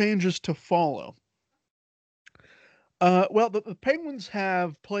big changes to follow? Well, the Penguins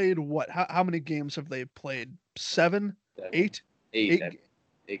have played what? How many games have they played? 7? 8? 8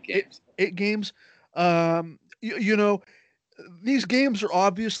 games. 8 games. You know, these games are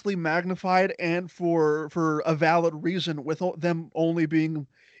obviously magnified, and for a valid reason, with them only being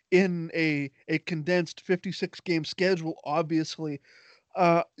in a condensed 56-game schedule, obviously.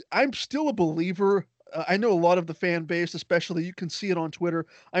 I'm still a believer. I know a lot of the fan base, especially, you can see it on Twitter.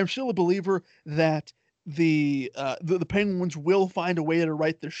 I'm still a believer that the Penguins will find a way to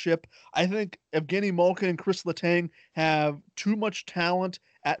right the ship. I think Evgeny Malkin and Chris Letang have too much talent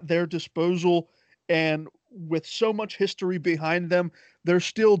at their disposal, and with so much history behind them, they're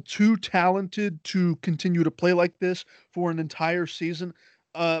still too talented to continue to play like this for an entire season.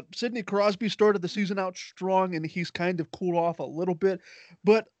 Sidney Crosby started the season out strong, and he's kind of cooled off a little bit.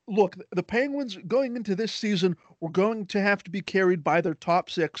 But look, the Penguins going into this season were going to have to be carried by their top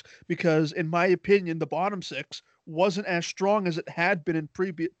 6 because, in my opinion, the bottom 6 wasn't as strong as it had been in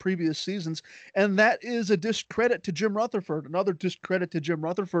previous seasons. And that is a discredit to Jim Rutherford, another discredit to Jim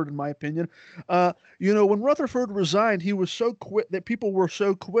Rutherford, in my opinion. When Rutherford resigned, he was so quick that people were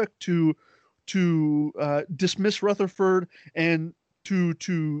so quick to dismiss Rutherford and to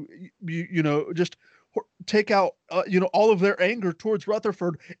just take out all of their anger towards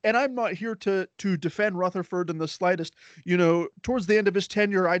Rutherford. And I'm not here to defend Rutherford in the slightest. Towards the end of his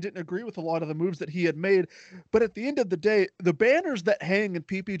tenure, I didn't agree with a lot of the moves that he had made, but at the end of the day, the banners that hang in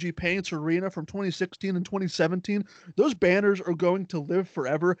PPG Paints Arena from 2016 and 2017, those banners are going to live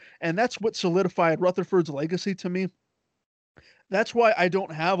forever, and that's what solidified Rutherford's legacy to me. That's why I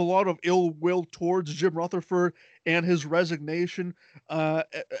don't have a lot of ill will towards Jim Rutherford and his resignation,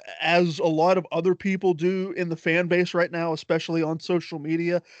 as a lot of other people do in the fan base right now, especially on social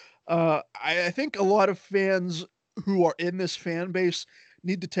media. I think a lot of fans who are in this fan base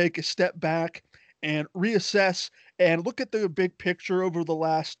need to take a step back and reassess and look at the big picture over the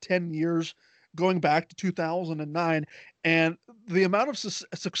last 10 years, going back to 2009, and the amount of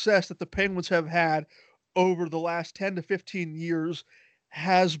success that the Penguins have had over the last 10 to 15 years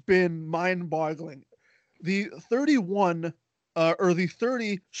has been mind-boggling. The 31 or the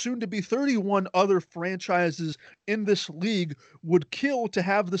 30, soon to be 31 other franchises in this league would kill to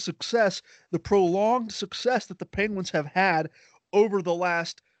have the prolonged success that the Penguins have had over the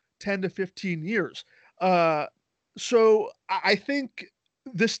last 10 to 15 years. So I think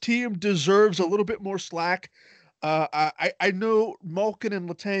this team deserves a little bit more slack. I know Malkin and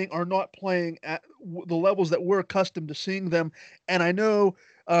Letang are not playing at the levels that we're accustomed to seeing them, and I know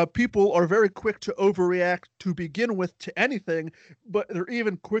people are very quick to overreact to begin with to anything, but they're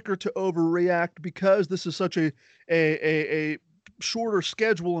even quicker to overreact because this is such a shorter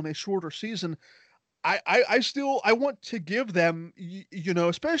schedule and a shorter season. I want to give them,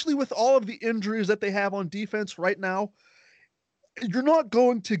 especially with all of the injuries that they have on defense right now, you're not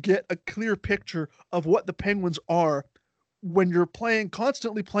going to get a clear picture of what the Penguins are when you're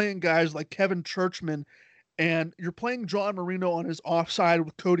constantly playing guys like Kevin Churchman, and you're playing John Marino on his offside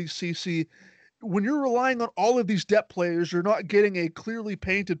with Cody Ceci, when you're relying on all of these depth players, you're not getting a clearly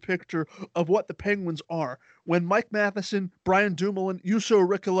painted picture of what the Penguins are. When Mike Matheson, Brian Dumoulin, Juuso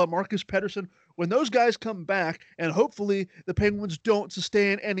Riikola, Marcus Pettersson, when those guys come back, and hopefully the Penguins don't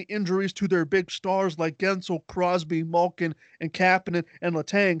sustain any injuries to their big stars like Gensel, Crosby, Malkin, and Kapanen and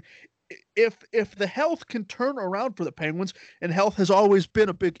Letang, if the health can turn around for the Penguins, and health has always been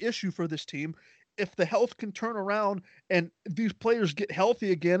a big issue for this team, if the health can turn around and these players get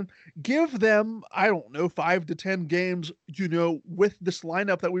healthy again, give them, I don't know, 5 to 10 games, with this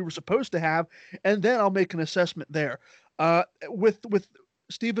lineup that we were supposed to have, and then I'll make an assessment there. With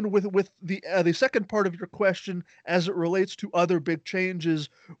Stephen, with the second part of your question as it relates to other big changes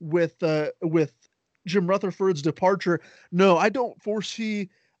with Jim Rutherford's departure, no, I don't foresee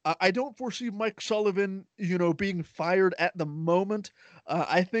Mike Sullivan, being fired at the moment.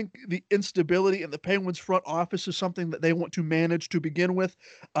 I think the instability in the Penguins front office is something that they want to manage to begin with.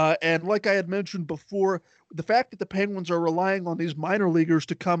 And like I had mentioned before, the fact that the Penguins are relying on these minor leaguers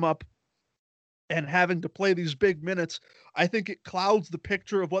to come up and having to play these big minutes, I think it clouds the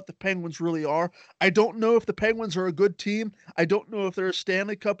picture of what the Penguins really are. I don't know if the Penguins are a good team. I don't know if they're a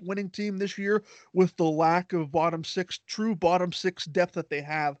Stanley Cup winning team this year with the lack of true bottom six depth that they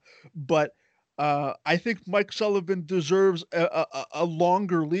have. But I think Mike Sullivan deserves a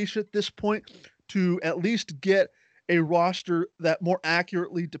longer leash at this point to at least get a roster that more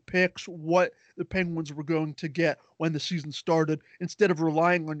accurately depicts what the Penguins were going to get when the season started, instead of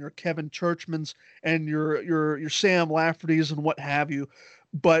relying on your Kevin Churchmans and your Sam Lafferty's and what have you.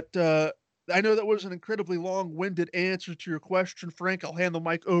 But I know that was an incredibly long-winded answer to your question, Frank. I'll hand the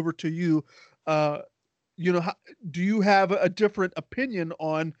mic over to you. Do you have a different opinion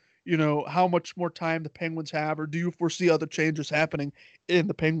on how much more time the Penguins have, or do you foresee other changes happening in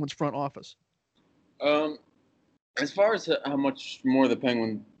the Penguins front office? As far as how much more the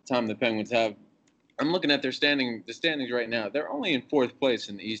Penguins have, I'm looking at the standings right now. They're only in fourth place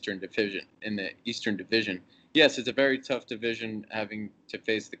in the Eastern Division. Yes, it's a very tough division, having to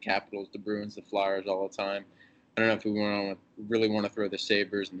face the Capitals, the Bruins, the Flyers all the time. I don't know if we really want to throw the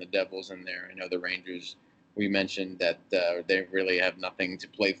Sabres and the Devils in there. I know the Rangers, we mentioned that they really have nothing to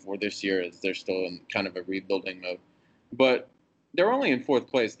play for this year, as they're still in kind of a rebuilding mode. But they're only in fourth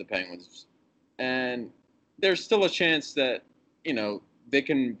place, the Penguins. And there's still a chance that, they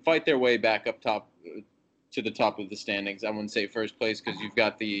can fight their way back up top to the top of the standings. I wouldn't say first place, because you've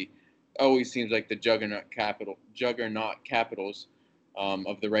got always seems like the juggernaut Capitals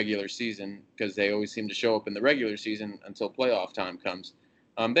of the regular season, because they always seem to show up in the regular season until playoff time comes.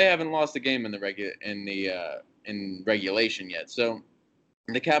 They haven't lost a game in regulation yet. So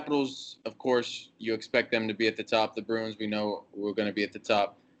the Capitals, of course, you expect them to be at the top. The Bruins, we know we're going to be at the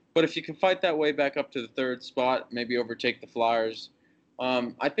top. But if you can fight that way back up to the third spot, maybe overtake the Flyers,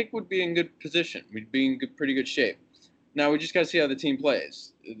 I think we'd be in good position. We'd be in pretty good shape. Now, we just got to see how the team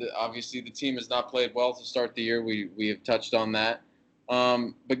plays. Obviously, the team has not played well to start the year. We have touched on that.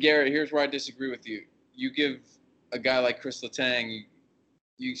 But, Garrett, here's where I disagree with you. You give a guy like Chris Letang,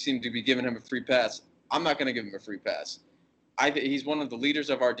 you seem to be giving him a free pass. I'm not going to give him a free pass. He's one of the leaders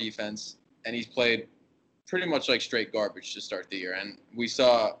of our defense, and he's played pretty much like straight garbage to start the year. And we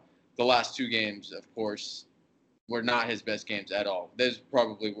saw the last two games, of course, were not his best games at all. There's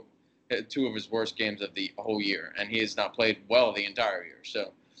probably two of his worst games of the whole year, and he has not played well the entire year.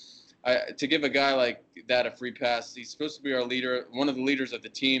 So to give a guy like that a free pass, he's supposed to be our leader, one of the leaders of the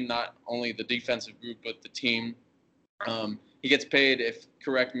team, not only the defensive group, but the team. He gets paid,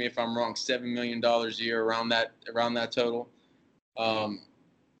 correct me if I'm wrong, $7 million a year, around that total. I'm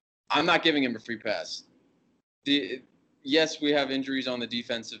not giving him a free pass. Yes, we have injuries on the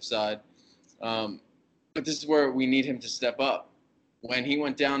defensive side, but this is where we need him to step up. When he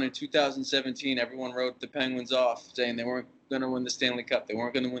went down in 2017, everyone wrote the Penguins off, saying they weren't going to win the Stanley Cup.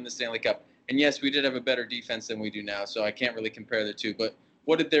 And yes, we did have a better defense than we do now, so I can't really compare the two. But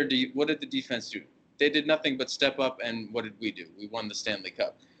what did the defense do? They did nothing but step up, and what did we do? We won the Stanley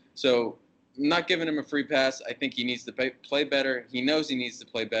Cup. So I'm not giving him a free pass. I think he needs to play better. He knows he needs to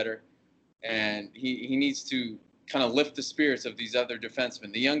play better, and he needs to kind of lift the spirits of these other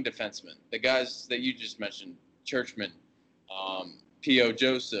defensemen, the young defensemen, the guys that you just mentioned, Churchman, P.O.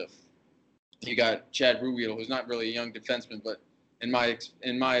 Joseph. You got Chad Ruhwedel, who's not really a young defenseman, but in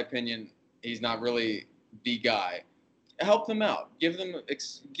my opinion, he's not really the guy. Help them out. Give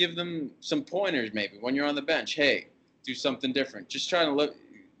them some pointers maybe when you're on the bench. Hey, do something different. Just trying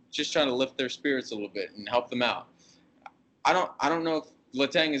to lift their spirits a little bit and help them out. I don't know if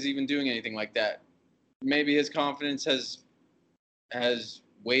Letang is even doing anything like that. Maybe his confidence has has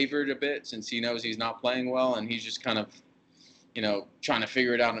wavered a bit since he knows he's not playing well, and he's just kind of, trying to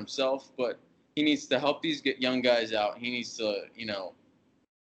figure it out himself. But he needs to help these young guys out. He needs to,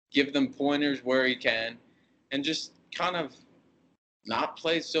 give them pointers where he can, and just kind of not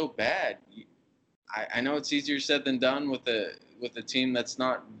play so bad. I know it's easier said than done with a team that's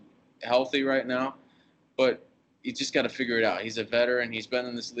not healthy right now, but you just got to figure it out. He's a veteran. He's been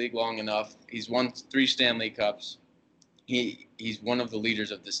in this league long enough. He's won 3 Stanley Cups. He's one of the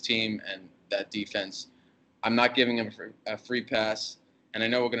leaders of this team and that defense. I'm not giving him a free pass, and I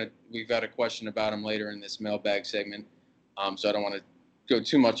know we've got a question about him later in this mailbag segment, so I don't want to go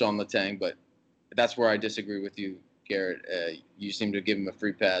too much on Letang, but that's where I disagree with you, Garrett. You seem to give him a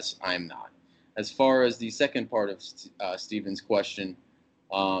free pass. I'm not. As far as the second part of Steven's question,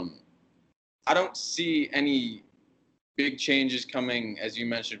 I don't see any big changes coming, as you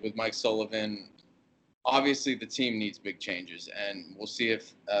mentioned, with Mike Sullivan. Obviously, the team needs big changes, and we'll see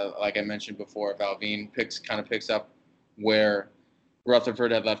if, like I mentioned before, if Allvin picks up where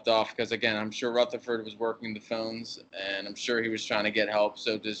Rutherford had left off. Because again, I'm sure Rutherford was working the phones, and I'm sure he was trying to get help.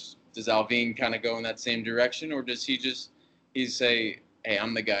 So does Allvin kind of go in that same direction, or does he say, "Hey,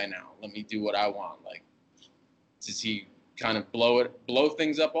 I'm the guy now. Let me do what I want"? Like, does he kind of blow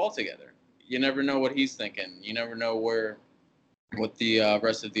things up altogether? You never know what he's thinking. You never know what the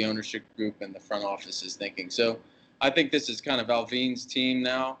rest of the ownership group and the front office is thinking. So I think this is kind of Allvin's team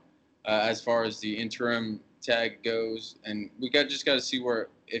now, as far as the interim tag goes. And we just got to see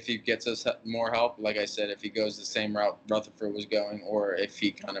if he gets us more help. Like I said, if he goes the same route Rutherford was going, or if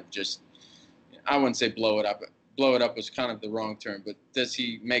he kind of just, I wouldn't say blow it up. Blow it up was kind of the wrong term, but does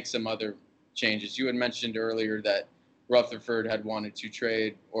he make some other changes? You had mentioned earlier that Rutherford had wanted to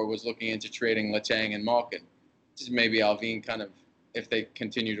trade or was looking into trading Letang and Malkin. Just maybe Allvin kind of, if they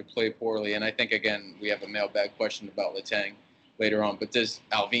continue to play poorly. And I think, again, we have a mailbag question about Letang later on, but does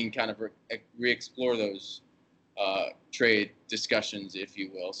Allvin kind of re-explore those trade discussions, if you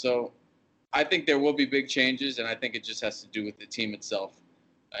will? So I think there will be big changes, and I think it just has to do with the team itself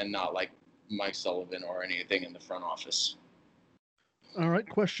and not like Mike Sullivan or anything in the front office. All right,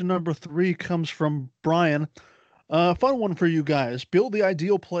 question number 3 comes from Brian. Fun one for you guys. Build the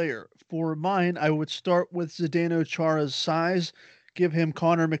ideal player. For mine, I would start with Zdeno Chara's size, give him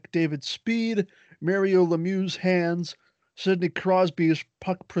Connor McDavid's speed, Mario Lemieux's hands, Sidney Crosby's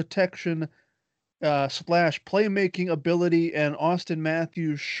puck protection / playmaking ability, and Auston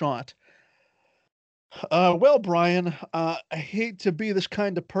Matthews' shot. Well, Brian, I hate to be this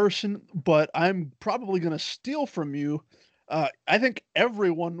kind of person, but I'm probably going to steal from you. I think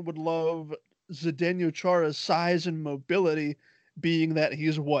everyone would love Zdeno Chara's size and mobility, being that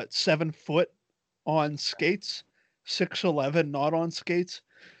he's 7 foot on skates, 6'11" not on skates.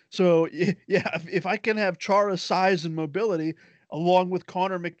 So yeah, if I can have Chara's size and mobility along with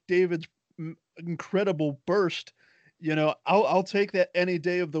Connor McDavid's incredible burst, I'll take that any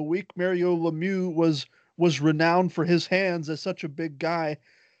day of the week. Mario Lemieux was renowned for his hands as such a big guy.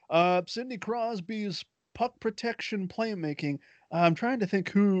 Sidney Crosby's puck protection, playmaking. I'm trying to think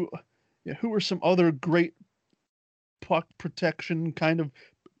who are some other great puck protection kind of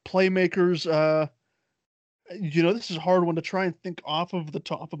playmakers. This is a hard one to try and think off of the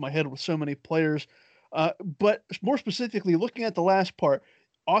top of my head with so many players. But more specifically, looking at the last part,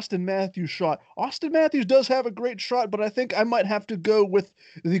 Auston Matthews' shot. Auston Matthews does have a great shot, but I think I might have to go with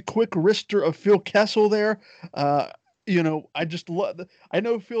the quick wrister of Phil Kessel there. I just love. I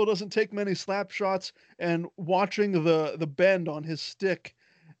know Phil doesn't take many slap shots, and watching the bend on his stick,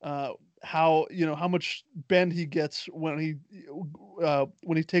 how much bend he gets when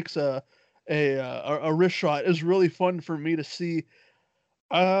he takes a wrist shot is really fun for me to see.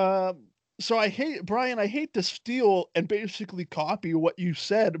 So I hate to steal and basically copy what you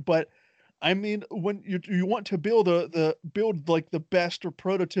said, but I mean, when you want to build like the best or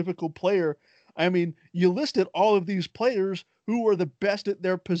prototypical player, I mean, you listed all of these players who are the best at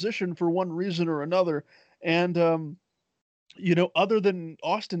their position for one reason or another. And, other than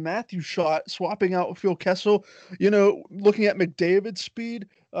Auston Matthews' shot, swapping out with Phil Kessel, looking at McDavid's speed,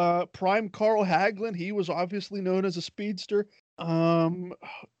 prime Carl Hagelin, he was obviously known as a speedster.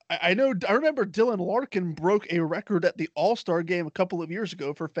 I remember Dylan Larkin broke a record at the All-Star game a couple of years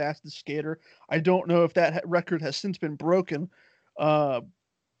ago for fastest skater. I don't know if that record has since been broken.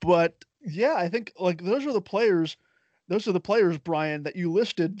 But yeah, I think like those are the players, Brian, that you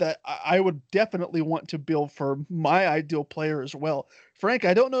listed that I would definitely want to build for my ideal player as well. Frank,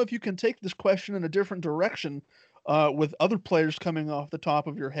 I don't know if you can take this question in a different direction with other players coming off the top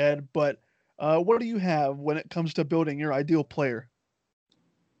of your head, but what do you have when it comes to building your ideal player?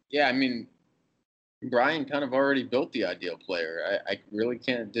 Yeah, I mean, Brian kind of already built the ideal player. I really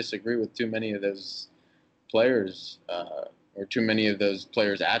can't disagree with too many of those players or too many of those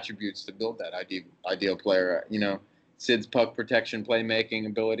players' attributes to build that ideal player. Sid's puck protection, playmaking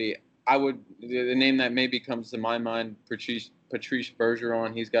ability. The name that maybe comes to my mind, Patrice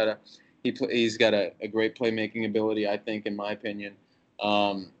Bergeron. He's got a great playmaking ability, I think, in my opinion.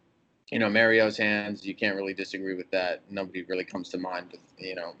 Mario's hands, you can't really disagree with that. Nobody really comes to mind. But,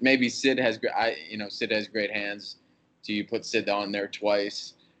 maybe Sid has great hands. Do you put Sid on there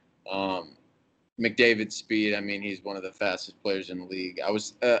twice? McDavid's speed. I mean, he's one of the fastest players in the league. I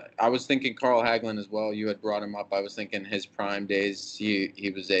was thinking Carl Hagelin as well. You had brought him up. I was thinking his prime days. He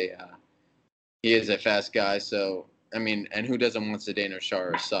is a fast guy. So I mean, and who doesn't want Zdeno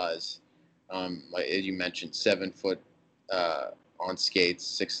Chara's size? Like you mentioned, 7 foot on skates,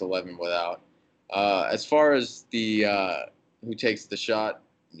 6'11" without. As far as the who takes the shot,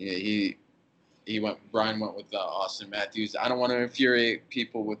 Brian went with Austin Matthews. I don't want to infuriate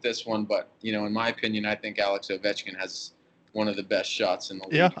people with this one, but in my opinion, I think Alex Ovechkin has one of the best shots in the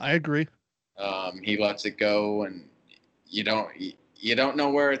league. Yeah, I agree. He lets it go, and you don't know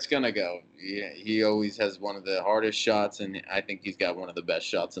where it's gonna go. He always has one of the hardest shots, and I think he's got one of the best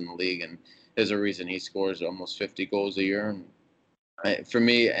shots in the league. And there's a reason he scores almost 50 goals a year. And for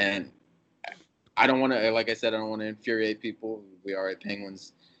me, and I don't want to, like I said, I don't want to infuriate people. We are a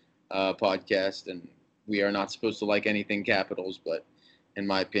Penguins podcast, and we are not supposed to like anything Capitals, but in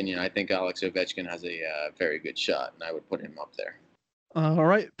my opinion, I think Alex Ovechkin has a very good shot, and I would put him up there. All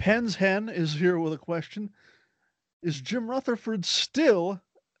right, Penn's Hen is here with a question. Is Jim Rutherford still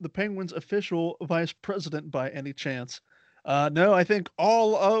the Penguins' official vice president by any chance? No, I think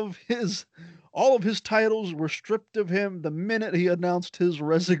all of his titles were stripped of him the minute he announced his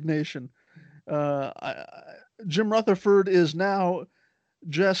resignation. Jim Rutherford is now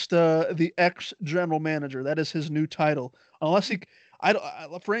just the ex-general manager. That is his new title.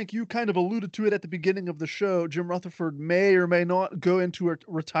 Frank, you kind of alluded to it at the beginning of the show. Jim Rutherford may or may not go into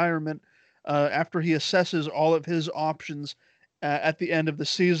retirement after he assesses all of his options at the end of the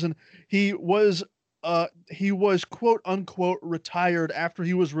season. He was quote unquote retired after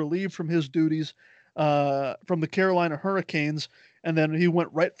he was relieved from his duties from the Carolina Hurricanes, and then he went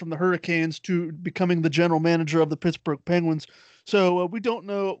right from the Hurricanes to becoming the general manager of the Pittsburgh Penguins. So we don't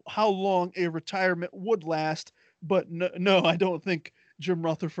know how long a retirement would last, but no, I don't think Jim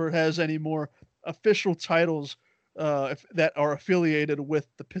Rutherford has any more official titles that are affiliated with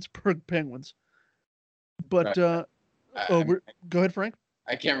the Pittsburgh Penguins. But go ahead, Frank.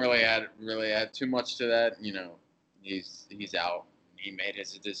 I can't really add too much to that. He's out. He made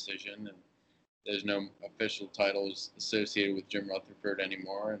his decision, and there's no official titles associated with Jim Rutherford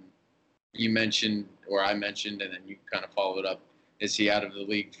anymore. And I mentioned, and then you kind of followed up. Is he out of the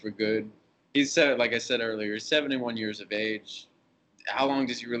league for good? He's said, like I said earlier, he's 71 years of age. How long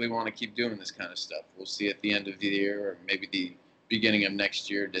does he really want to keep doing this kind of stuff? We'll see at the end of the year, or maybe the beginning of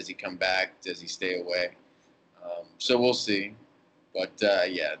next year. Does he come back? Does he stay away? So we'll see. But,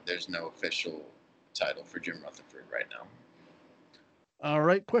 there's no official title for Jim Rutherford right now. All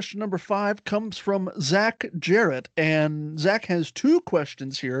right, question number 5 comes from Zach Jarrett, and Zach has 2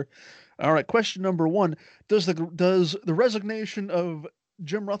 questions here. All right, question number 1, does the resignation of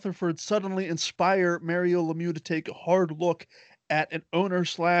Jim Rutherford suddenly inspire Mario Lemieux to take a hard look at an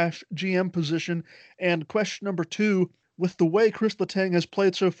owner/GM position? And question number 2, with the way Chris Letang has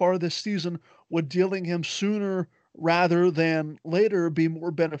played so far this season, would dealing him sooner rather than later be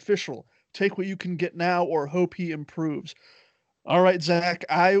more beneficial? Take what you can get now or hope he improves. All right, Zach,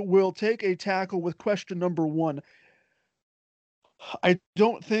 I will take a tackle with question number 1. I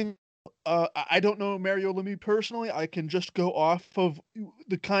don't know Mario Lemieux personally. I can just go off of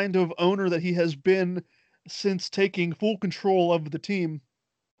the kind of owner that he has been since taking full control of the team.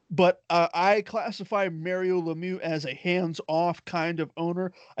 But I classify Mario Lemieux as a hands-off kind of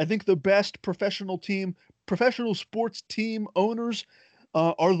owner. I think the best professional sports team owners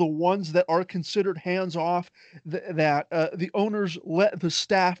are the ones that are considered hands-off, that the owners let the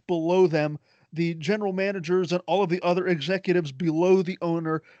staff below them, the general managers and all of the other executives below the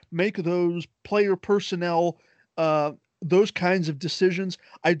owner, make those player personnel, those kinds of decisions.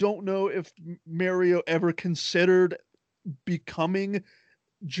 I don't know if Mario ever considered becoming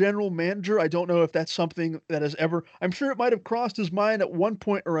general manager. I don't know if that's something that has ever, I'm sure it might have crossed his mind at one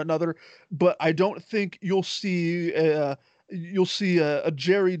point or another, but I don't think you'll see a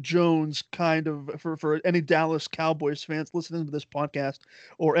Jerry Jones kind of, for any Dallas Cowboys fans listening to this podcast,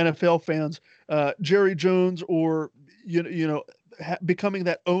 or NFL fans, Jerry Jones, or becoming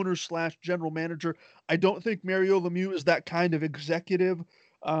that owner/general manager. I don't think Mario Lemieux is that kind of executive.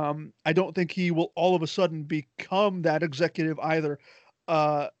 I don't think he will all of a sudden become that executive either.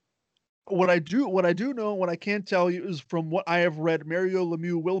 Uh, what I do know, what I can tell you is from what I have read, Mario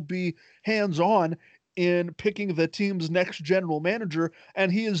Lemieux will be hands-on in picking the team's next general manager,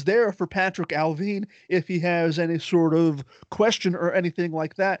 and he is there for Patrick Alvin if he has any sort of question or anything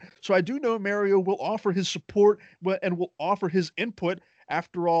like that. So I do know Mario will offer his support and will offer his input.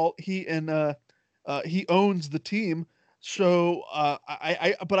 After all, he owns the team. So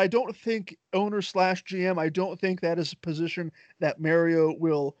but I don't think owner slash GM. I don't think that is a position that Mario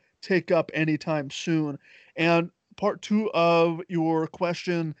will take up anytime soon. And part two of your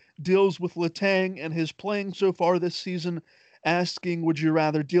question deals with Letang and his playing so far this season, asking, would you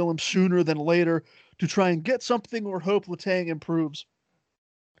rather deal him sooner than later to try and get something or hope Letang improves?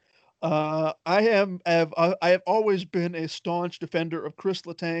 I have always been a staunch defender of Chris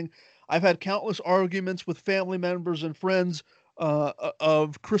Letang. I've had countless arguments with family members and friends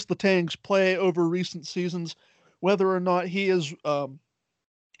of Chris Letang's play over recent seasons, whether or not he is on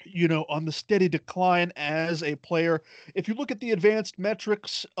the steady decline as a player. If you look at the advanced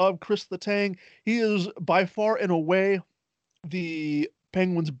metrics of Chris Letang, he is by far and away the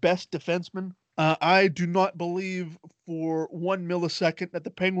Penguins' best defenseman. I do not believe for 1 millisecond that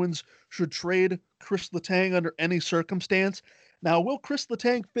the Penguins should trade Chris Letang under any circumstance. Now, will Chris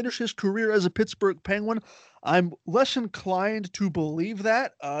Letang finish his career as a Pittsburgh Penguin? I'm less inclined to believe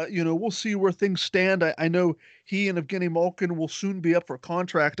that. We'll see where things stand. I know he and Evgeny Malkin will soon be up for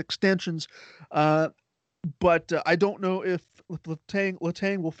contract extensions. But I don't know if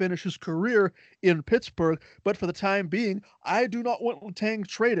Letang will finish his career in Pittsburgh. But for the time being, I do not want Letang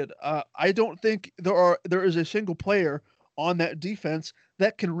traded. I don't think there is a single player on that defense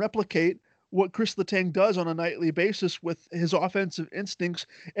that can replicate what Chris Letang does on a nightly basis with his offensive instincts,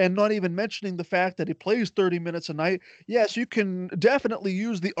 and not even mentioning the fact that he plays 30 minutes a night. Yes, you can definitely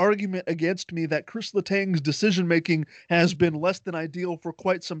use the argument against me that Chris Letang's decision making has been less than ideal for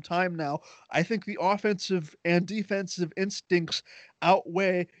quite some time now. I think the offensive and defensive instincts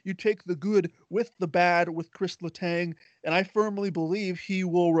outweigh. You take the good with the bad with Chris Letang, and I firmly believe he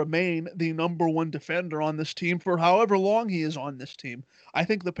will remain the number one defender on this team for however long he is on this team. I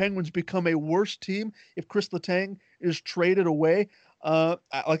think the Penguins become a worse team if Chris Letang is traded away.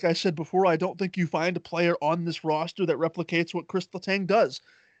 Like I said before, I don't think you find a player on this roster that replicates what Chris Letang does.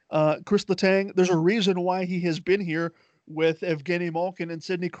 Chris Letang, there's a reason why he has been here with Evgeny Malkin and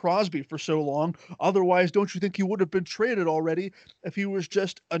Sidney Crosby for so long. Otherwise, don't you think he would have been traded already if he was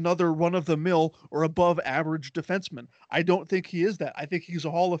just another run-of-the-mill or above-average defenseman? I don't think he is that. I think he's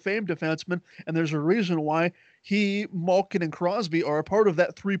a Hall of Fame defenseman, and there's a reason why he, Malkin, and Crosby are a part of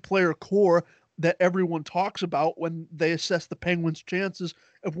that three-player core that everyone talks about when they assess the Penguins' chances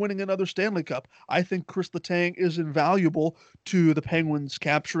of winning another Stanley Cup. I think Chris Letang is invaluable to the Penguins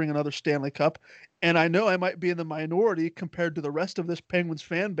capturing another Stanley Cup. And I know I might be in the minority compared to the rest of this Penguins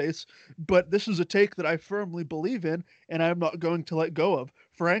fan base, but this is a take that I firmly believe in, and I'm not going to let go of.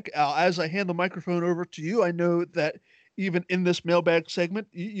 Frank, as I hand the microphone over to you, I know that even in this mailbag segment,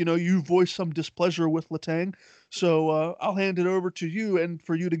 you voiced some displeasure with Letang. So I'll hand it over to you and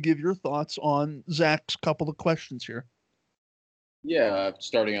for you to give your thoughts on Zach's couple of questions here. Yeah,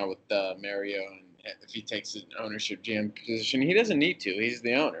 starting out with Mario, and if he takes an ownership GM position, he doesn't need to. He's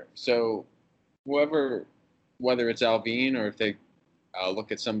the owner. So whether it's Alvin or if they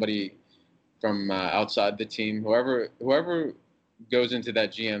look at somebody from outside the team, whoever goes into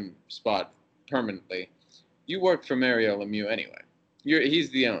that GM spot permanently, you work for Mario Lemieux anyway. He's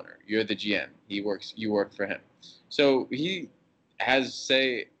the owner. You're the GM. You work for him. So he has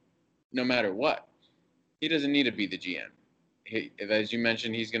say no matter what. He doesn't need to be the GM. As you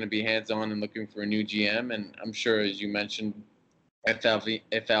mentioned, he's going to be hands-on and looking for a new GM. And I'm sure, as you mentioned, if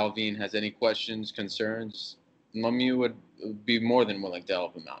Alvin has any questions, concerns, Lemieux would be more than willing to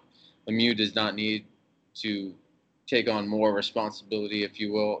help him out. Lemieux does not need to take on more responsibility, if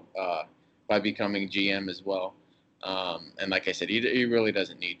you will, by becoming GM as well. And like I said, he really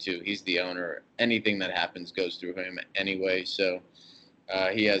doesn't need to. He's the owner. Anything that happens goes through him anyway. So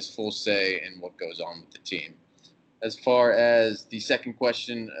he has full say in what goes on with the team. As far as the second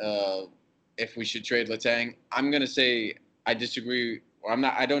question, if we should trade Letang, I'm going to say I disagree.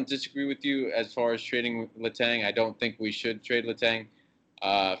 I don't disagree with you as far as trading Letang. I don't think we should trade Letang.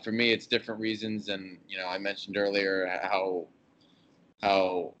 For me, it's different reasons. And, I mentioned earlier how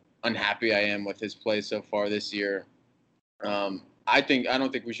unhappy I am with his play so far this year. I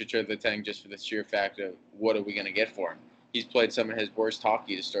don't think we should trade Letang just for the sheer fact of what are we going to get for him. He's played some of his worst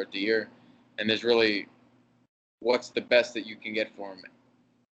hockey to start the year, and there's really what's the best that you can get for him.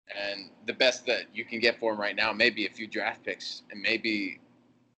 And the best that you can get for him right now may be a few draft picks and maybe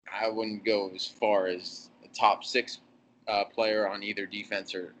I wouldn't go as far as a top 6 player on either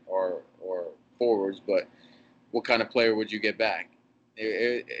defense or forwards, but what kind of player would you get back?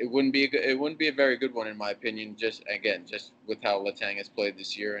 It wouldn't be a very good one in my opinion. Just with how Letang has played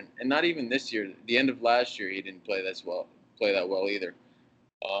this year, and not even this year. The end of last year, he didn't play that well either.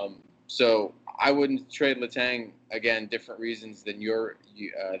 So I wouldn't trade Letang again. Different reasons than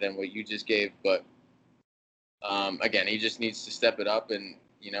than what you just gave, but again, he just needs to step it up. And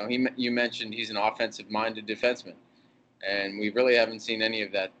you mentioned he's an offensive-minded defenseman, and we really haven't seen any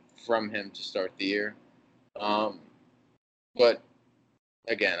of that from him to start the year. But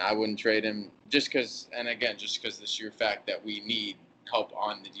again, I wouldn't trade him just because the sheer fact that we need help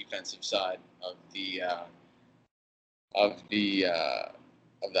on the defensive side of the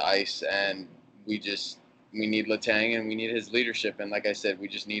ice, and we need Letang, and we need his leadership, and like I said, we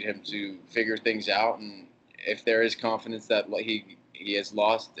just need him to figure things out. And if there is confidence that he has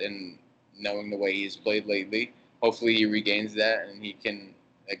lost in knowing the way he's played lately, hopefully he regains that, and he can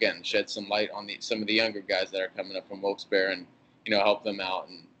again shed some light on some of the younger guys that are coming up from Wilkes-Barre, and help them out,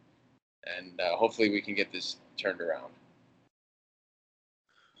 and hopefully we can get this turned around.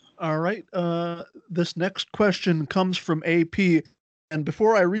 All right. This next question comes from AP. And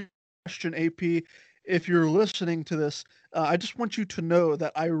before I read the question, AP, if you're listening to this, I just want you to know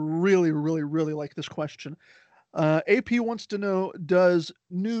that I really, really, really like this question. AP wants to know, does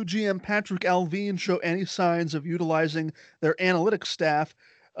new GM Patrick Allvin show any signs of utilizing their analytics staff?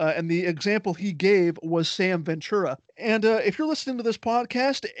 And the example he gave was Sam Ventura. And if you're listening to this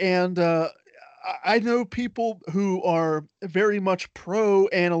podcast, and I know people who are very much pro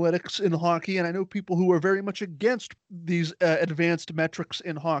analytics in hockey, and I know people who are very much against these advanced metrics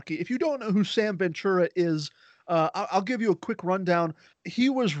in hockey. If you don't know who Sam Ventura is, I'll give you a quick rundown. He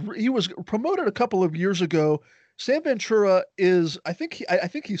was promoted a couple of years ago. Sam Ventura is, I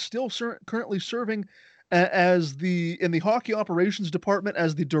think he's still currently serving in the hockey operations department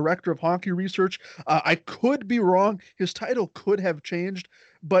as the director of hockey research. I could be wrong. His title could have changed,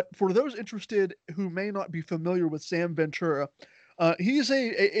 but for those interested who may not be familiar with Sam Ventura, he's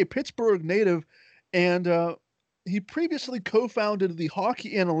a Pittsburgh native, and he previously co-founded the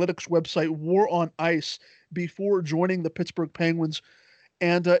hockey analytics website War on Ice before joining the Pittsburgh Penguins.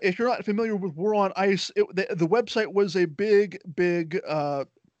 And if you're not familiar with War on Ice, the website was a big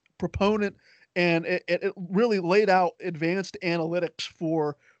proponent, and it really laid out advanced analytics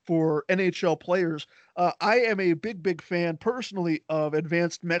for NHL players. I am a big fan personally of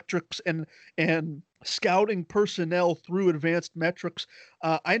advanced metrics and scouting personnel through advanced metrics.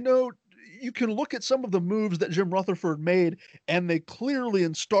 I know you can look at some of the moves that Jim Rutherford made, and they clearly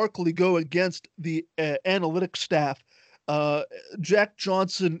and starkly go against the analytics staff. Jack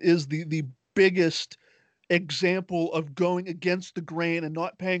Johnson is the biggest example of going against the grain and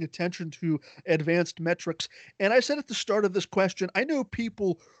not paying attention to advanced metrics. And I said at the start of this question, I know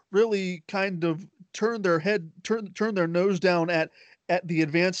people really kind of turn their nose down at the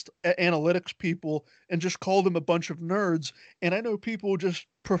advanced analytics people and just call them a bunch of nerds. And I know people just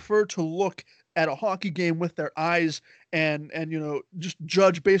prefer to look at a hockey game with their eyes and just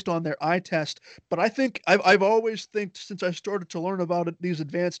judge based on their eye test. But I think I've always think since I started to learn about these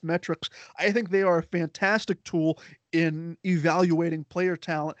advanced metrics, I think they are a fantastic tool in evaluating player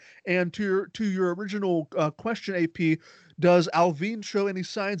talent. And to your original question, AP, does Allvin show any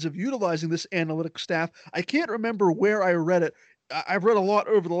signs of utilizing this analytics staff? I can't remember where I read it. I've read a lot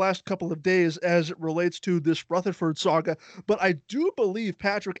over the last couple of days as it relates to this Rutherford saga, but I do believe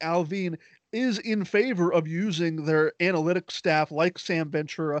Patrick Allvin is in favor of using their analytics staff like Sam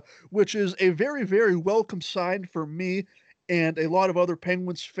Ventura, which is a very, very welcome sign for me and a lot of other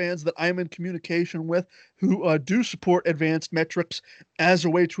Penguins fans that I'm in communication with who do support advanced metrics as a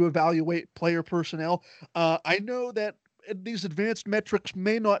way to evaluate player personnel. I know that these advanced metrics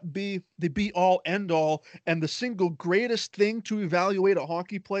may not be the be-all, end-all, and the single greatest thing to evaluate a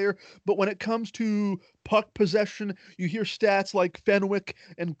hockey player, but when it comes to puck possession, you hear stats like Fenwick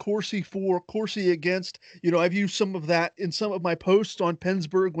and Corsi for, Corsi against. I've used some of that in some of my posts on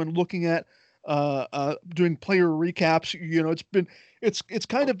Pennsburg when looking at doing player recaps. It's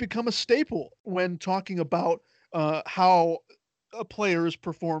kind of become a staple when talking about how a player is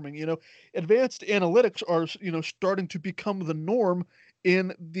performing. Advanced analytics are starting to become the norm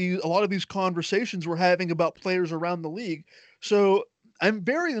in a lot of these conversations we're having about players around the league. So I'm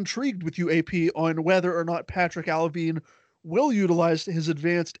very intrigued with you, AP, on whether or not Patrick Allvin will utilize his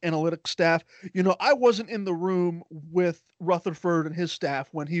advanced analytics staff. I wasn't in the room with Rutherford and his staff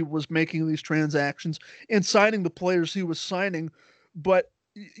when he was making these transactions and signing the players he was signing, but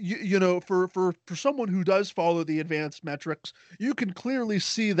for someone who does follow the advanced metrics, you can clearly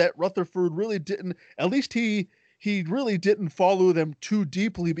see that Rutherford really didn't. At least he really didn't follow them too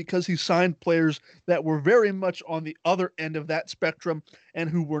deeply because he signed players that were very much on the other end of that spectrum and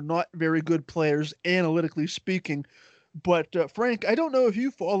who were not very good players, analytically speaking. But Frank, I don't know if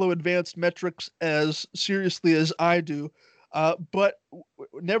you follow advanced metrics as seriously as I do, but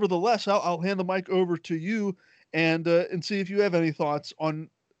nevertheless, I'll hand the mic over to you and see if you have any thoughts on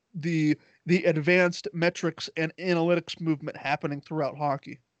the the advanced metrics and analytics movement happening throughout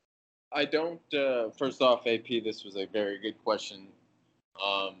hockey. I don't. First off, AP, this was a very good question,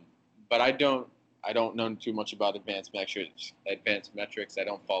 um, but I don't know too much about advanced metrics. Advanced metrics. I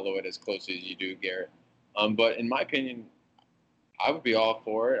don't follow it as closely as you do, Garrett. But in my opinion, I would be all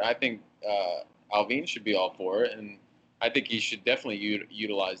for it. I think Alvin should be all for it, and I think he should definitely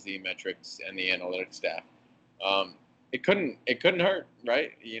utilize the metrics and the analytics staff. It couldn't hurt,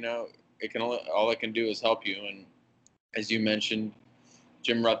 right? It can all it can do is help you. And as you mentioned,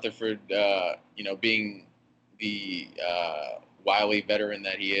 Jim Rutherford, being the wily veteran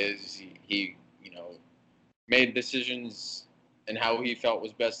that he is, he made decisions and how he felt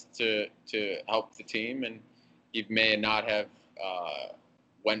was best to help the team, and he may not have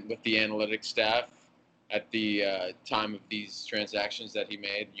went with the analytics staff at the time of these transactions that he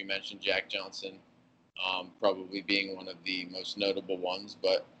made. You mentioned Jack Johnson, probably being one of the most notable ones,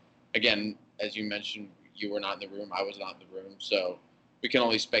 but again, as you mentioned, you were not in the room, I was not in the room, so we can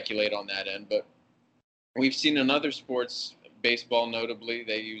only speculate on that end. But we've seen in other sports, baseball notably,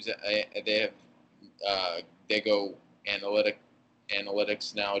 they go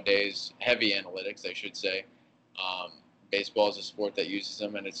analytics nowadays, heavy analytics, I should say. Baseball is a sport that uses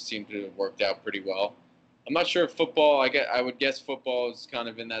them, and it seemed to have worked out pretty well. I'm not sure if football. I would guess football is kind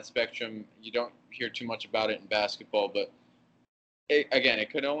of in that spectrum. You don't hear too much about it in basketball, but it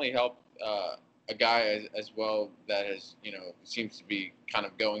could only help a guy as well that has seems to be kind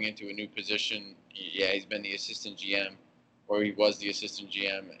of going into a new position. Yeah, he's been the assistant GM, or he was the assistant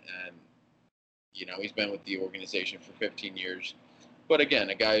GM, and he's been with the organization for 15 years. But again,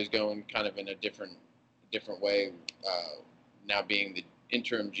 a guy who's going kind of in a different way, now being the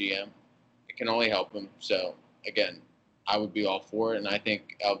interim GM, it can only help him. So again, I would be all for it, and I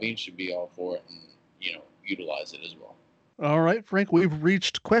think Alvin should be all for it, and utilize it as well. All right, Frank, we've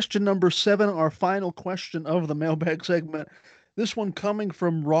reached question number 7, our final question of the mailbag segment. This one coming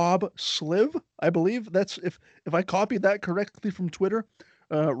from Rob Sliv, I believe. That's if I copied that correctly from Twitter.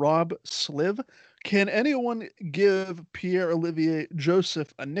 Rob Sliv. Can anyone give Pierre-Olivier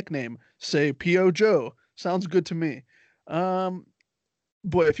Joseph a nickname? Say P.O. Joe. Sounds good to me.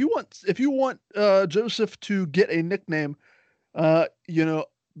 Boy, if you want Joseph to get a nickname,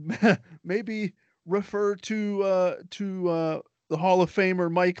 maybe refer to the Hall of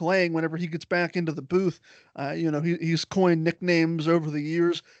Famer Mike Lang whenever he gets back into the booth. He's coined nicknames over the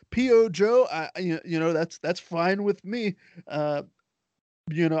years. P.O. Joe, that's fine with me. I'm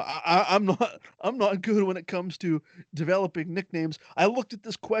not good when it comes to developing nicknames. I looked at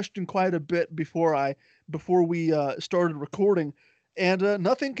this question quite a bit before we started recording, and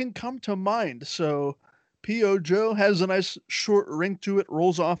nothing can come to mind. So P.O. Joe has a nice short ring to it,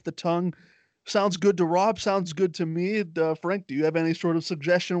 rolls off the tongue. Sounds good to Rob, sounds good to me. Frank, do you have any sort of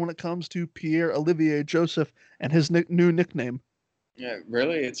suggestion when it comes to Pierre-Olivier Joseph and his new nickname? Yeah,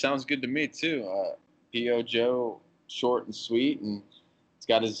 really, it sounds good to me too. P.O. Joe, short and sweet, and it's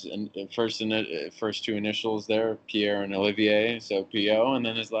got his first two initials there, Pierre and Olivier, so P.O., and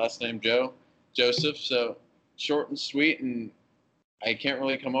then his last name Joseph. So short and sweet, and I can't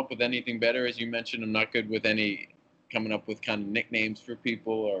really come up with anything better. As you mentioned, I'm not good with coming up with kind of nicknames for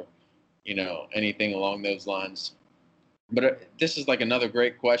people or anything along those lines. But this is like another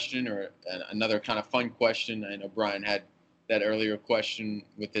great question, or another kind of fun question. I know Brian had that earlier question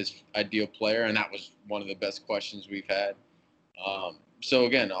with his ideal player, and that was one of the best questions we've had. So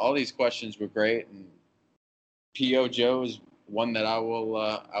again, all these questions were great, and P.O. Joe is one that I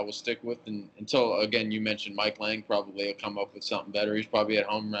will stick with, and until, again, you mentioned Mike Lang, probably will come up with something better. He's probably at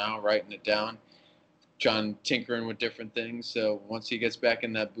home now writing it down, tinkering with different things. So once he gets back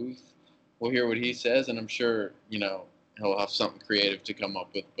in that booth, we'll hear what he says, and I'm sure he'll have something creative to come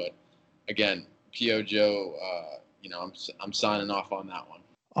up with. But again, P.O. Joe, I'm signing off on that one.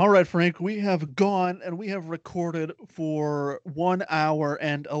 All right, Frank, we have gone and we have recorded for 1 hour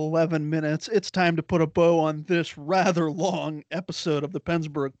and 11 minutes. It's time to put a bow on this rather long episode of the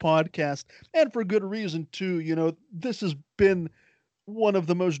Pennsburg podcast, and for good reason, too. This has been one of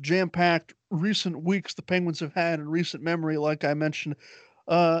the most jam-packed recent weeks the Penguins have had in recent memory, like I mentioned.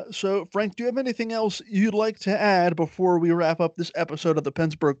 So, Frank, do you have anything else you'd like to add before we wrap up this episode of the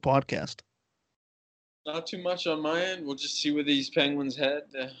Pennsburg podcast? Not too much on my end. We'll just see where these Penguins head.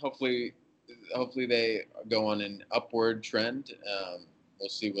 Hopefully they go on an upward trend. We'll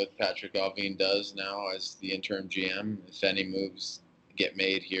see what Patrick Allvin does now as the interim GM, if any moves get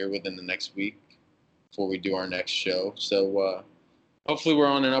made here within the next week before we do our next show. So hopefully we're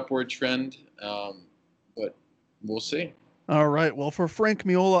on an upward trend, but we'll see. All right. Well, for Frank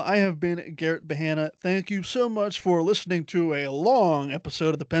Miola, I have been Garrett Bahana. Thank you so much for listening to a long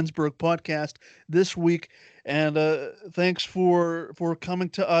episode of the Pennsburg podcast this week, and thanks for coming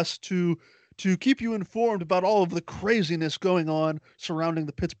to us to keep you informed about all of the craziness going on surrounding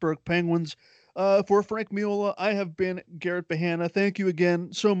the Pittsburgh Penguins. For Frank Miola, I have been Garrett Bahana. Thank you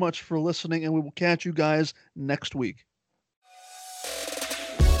again so much for listening, and we will catch you guys next week.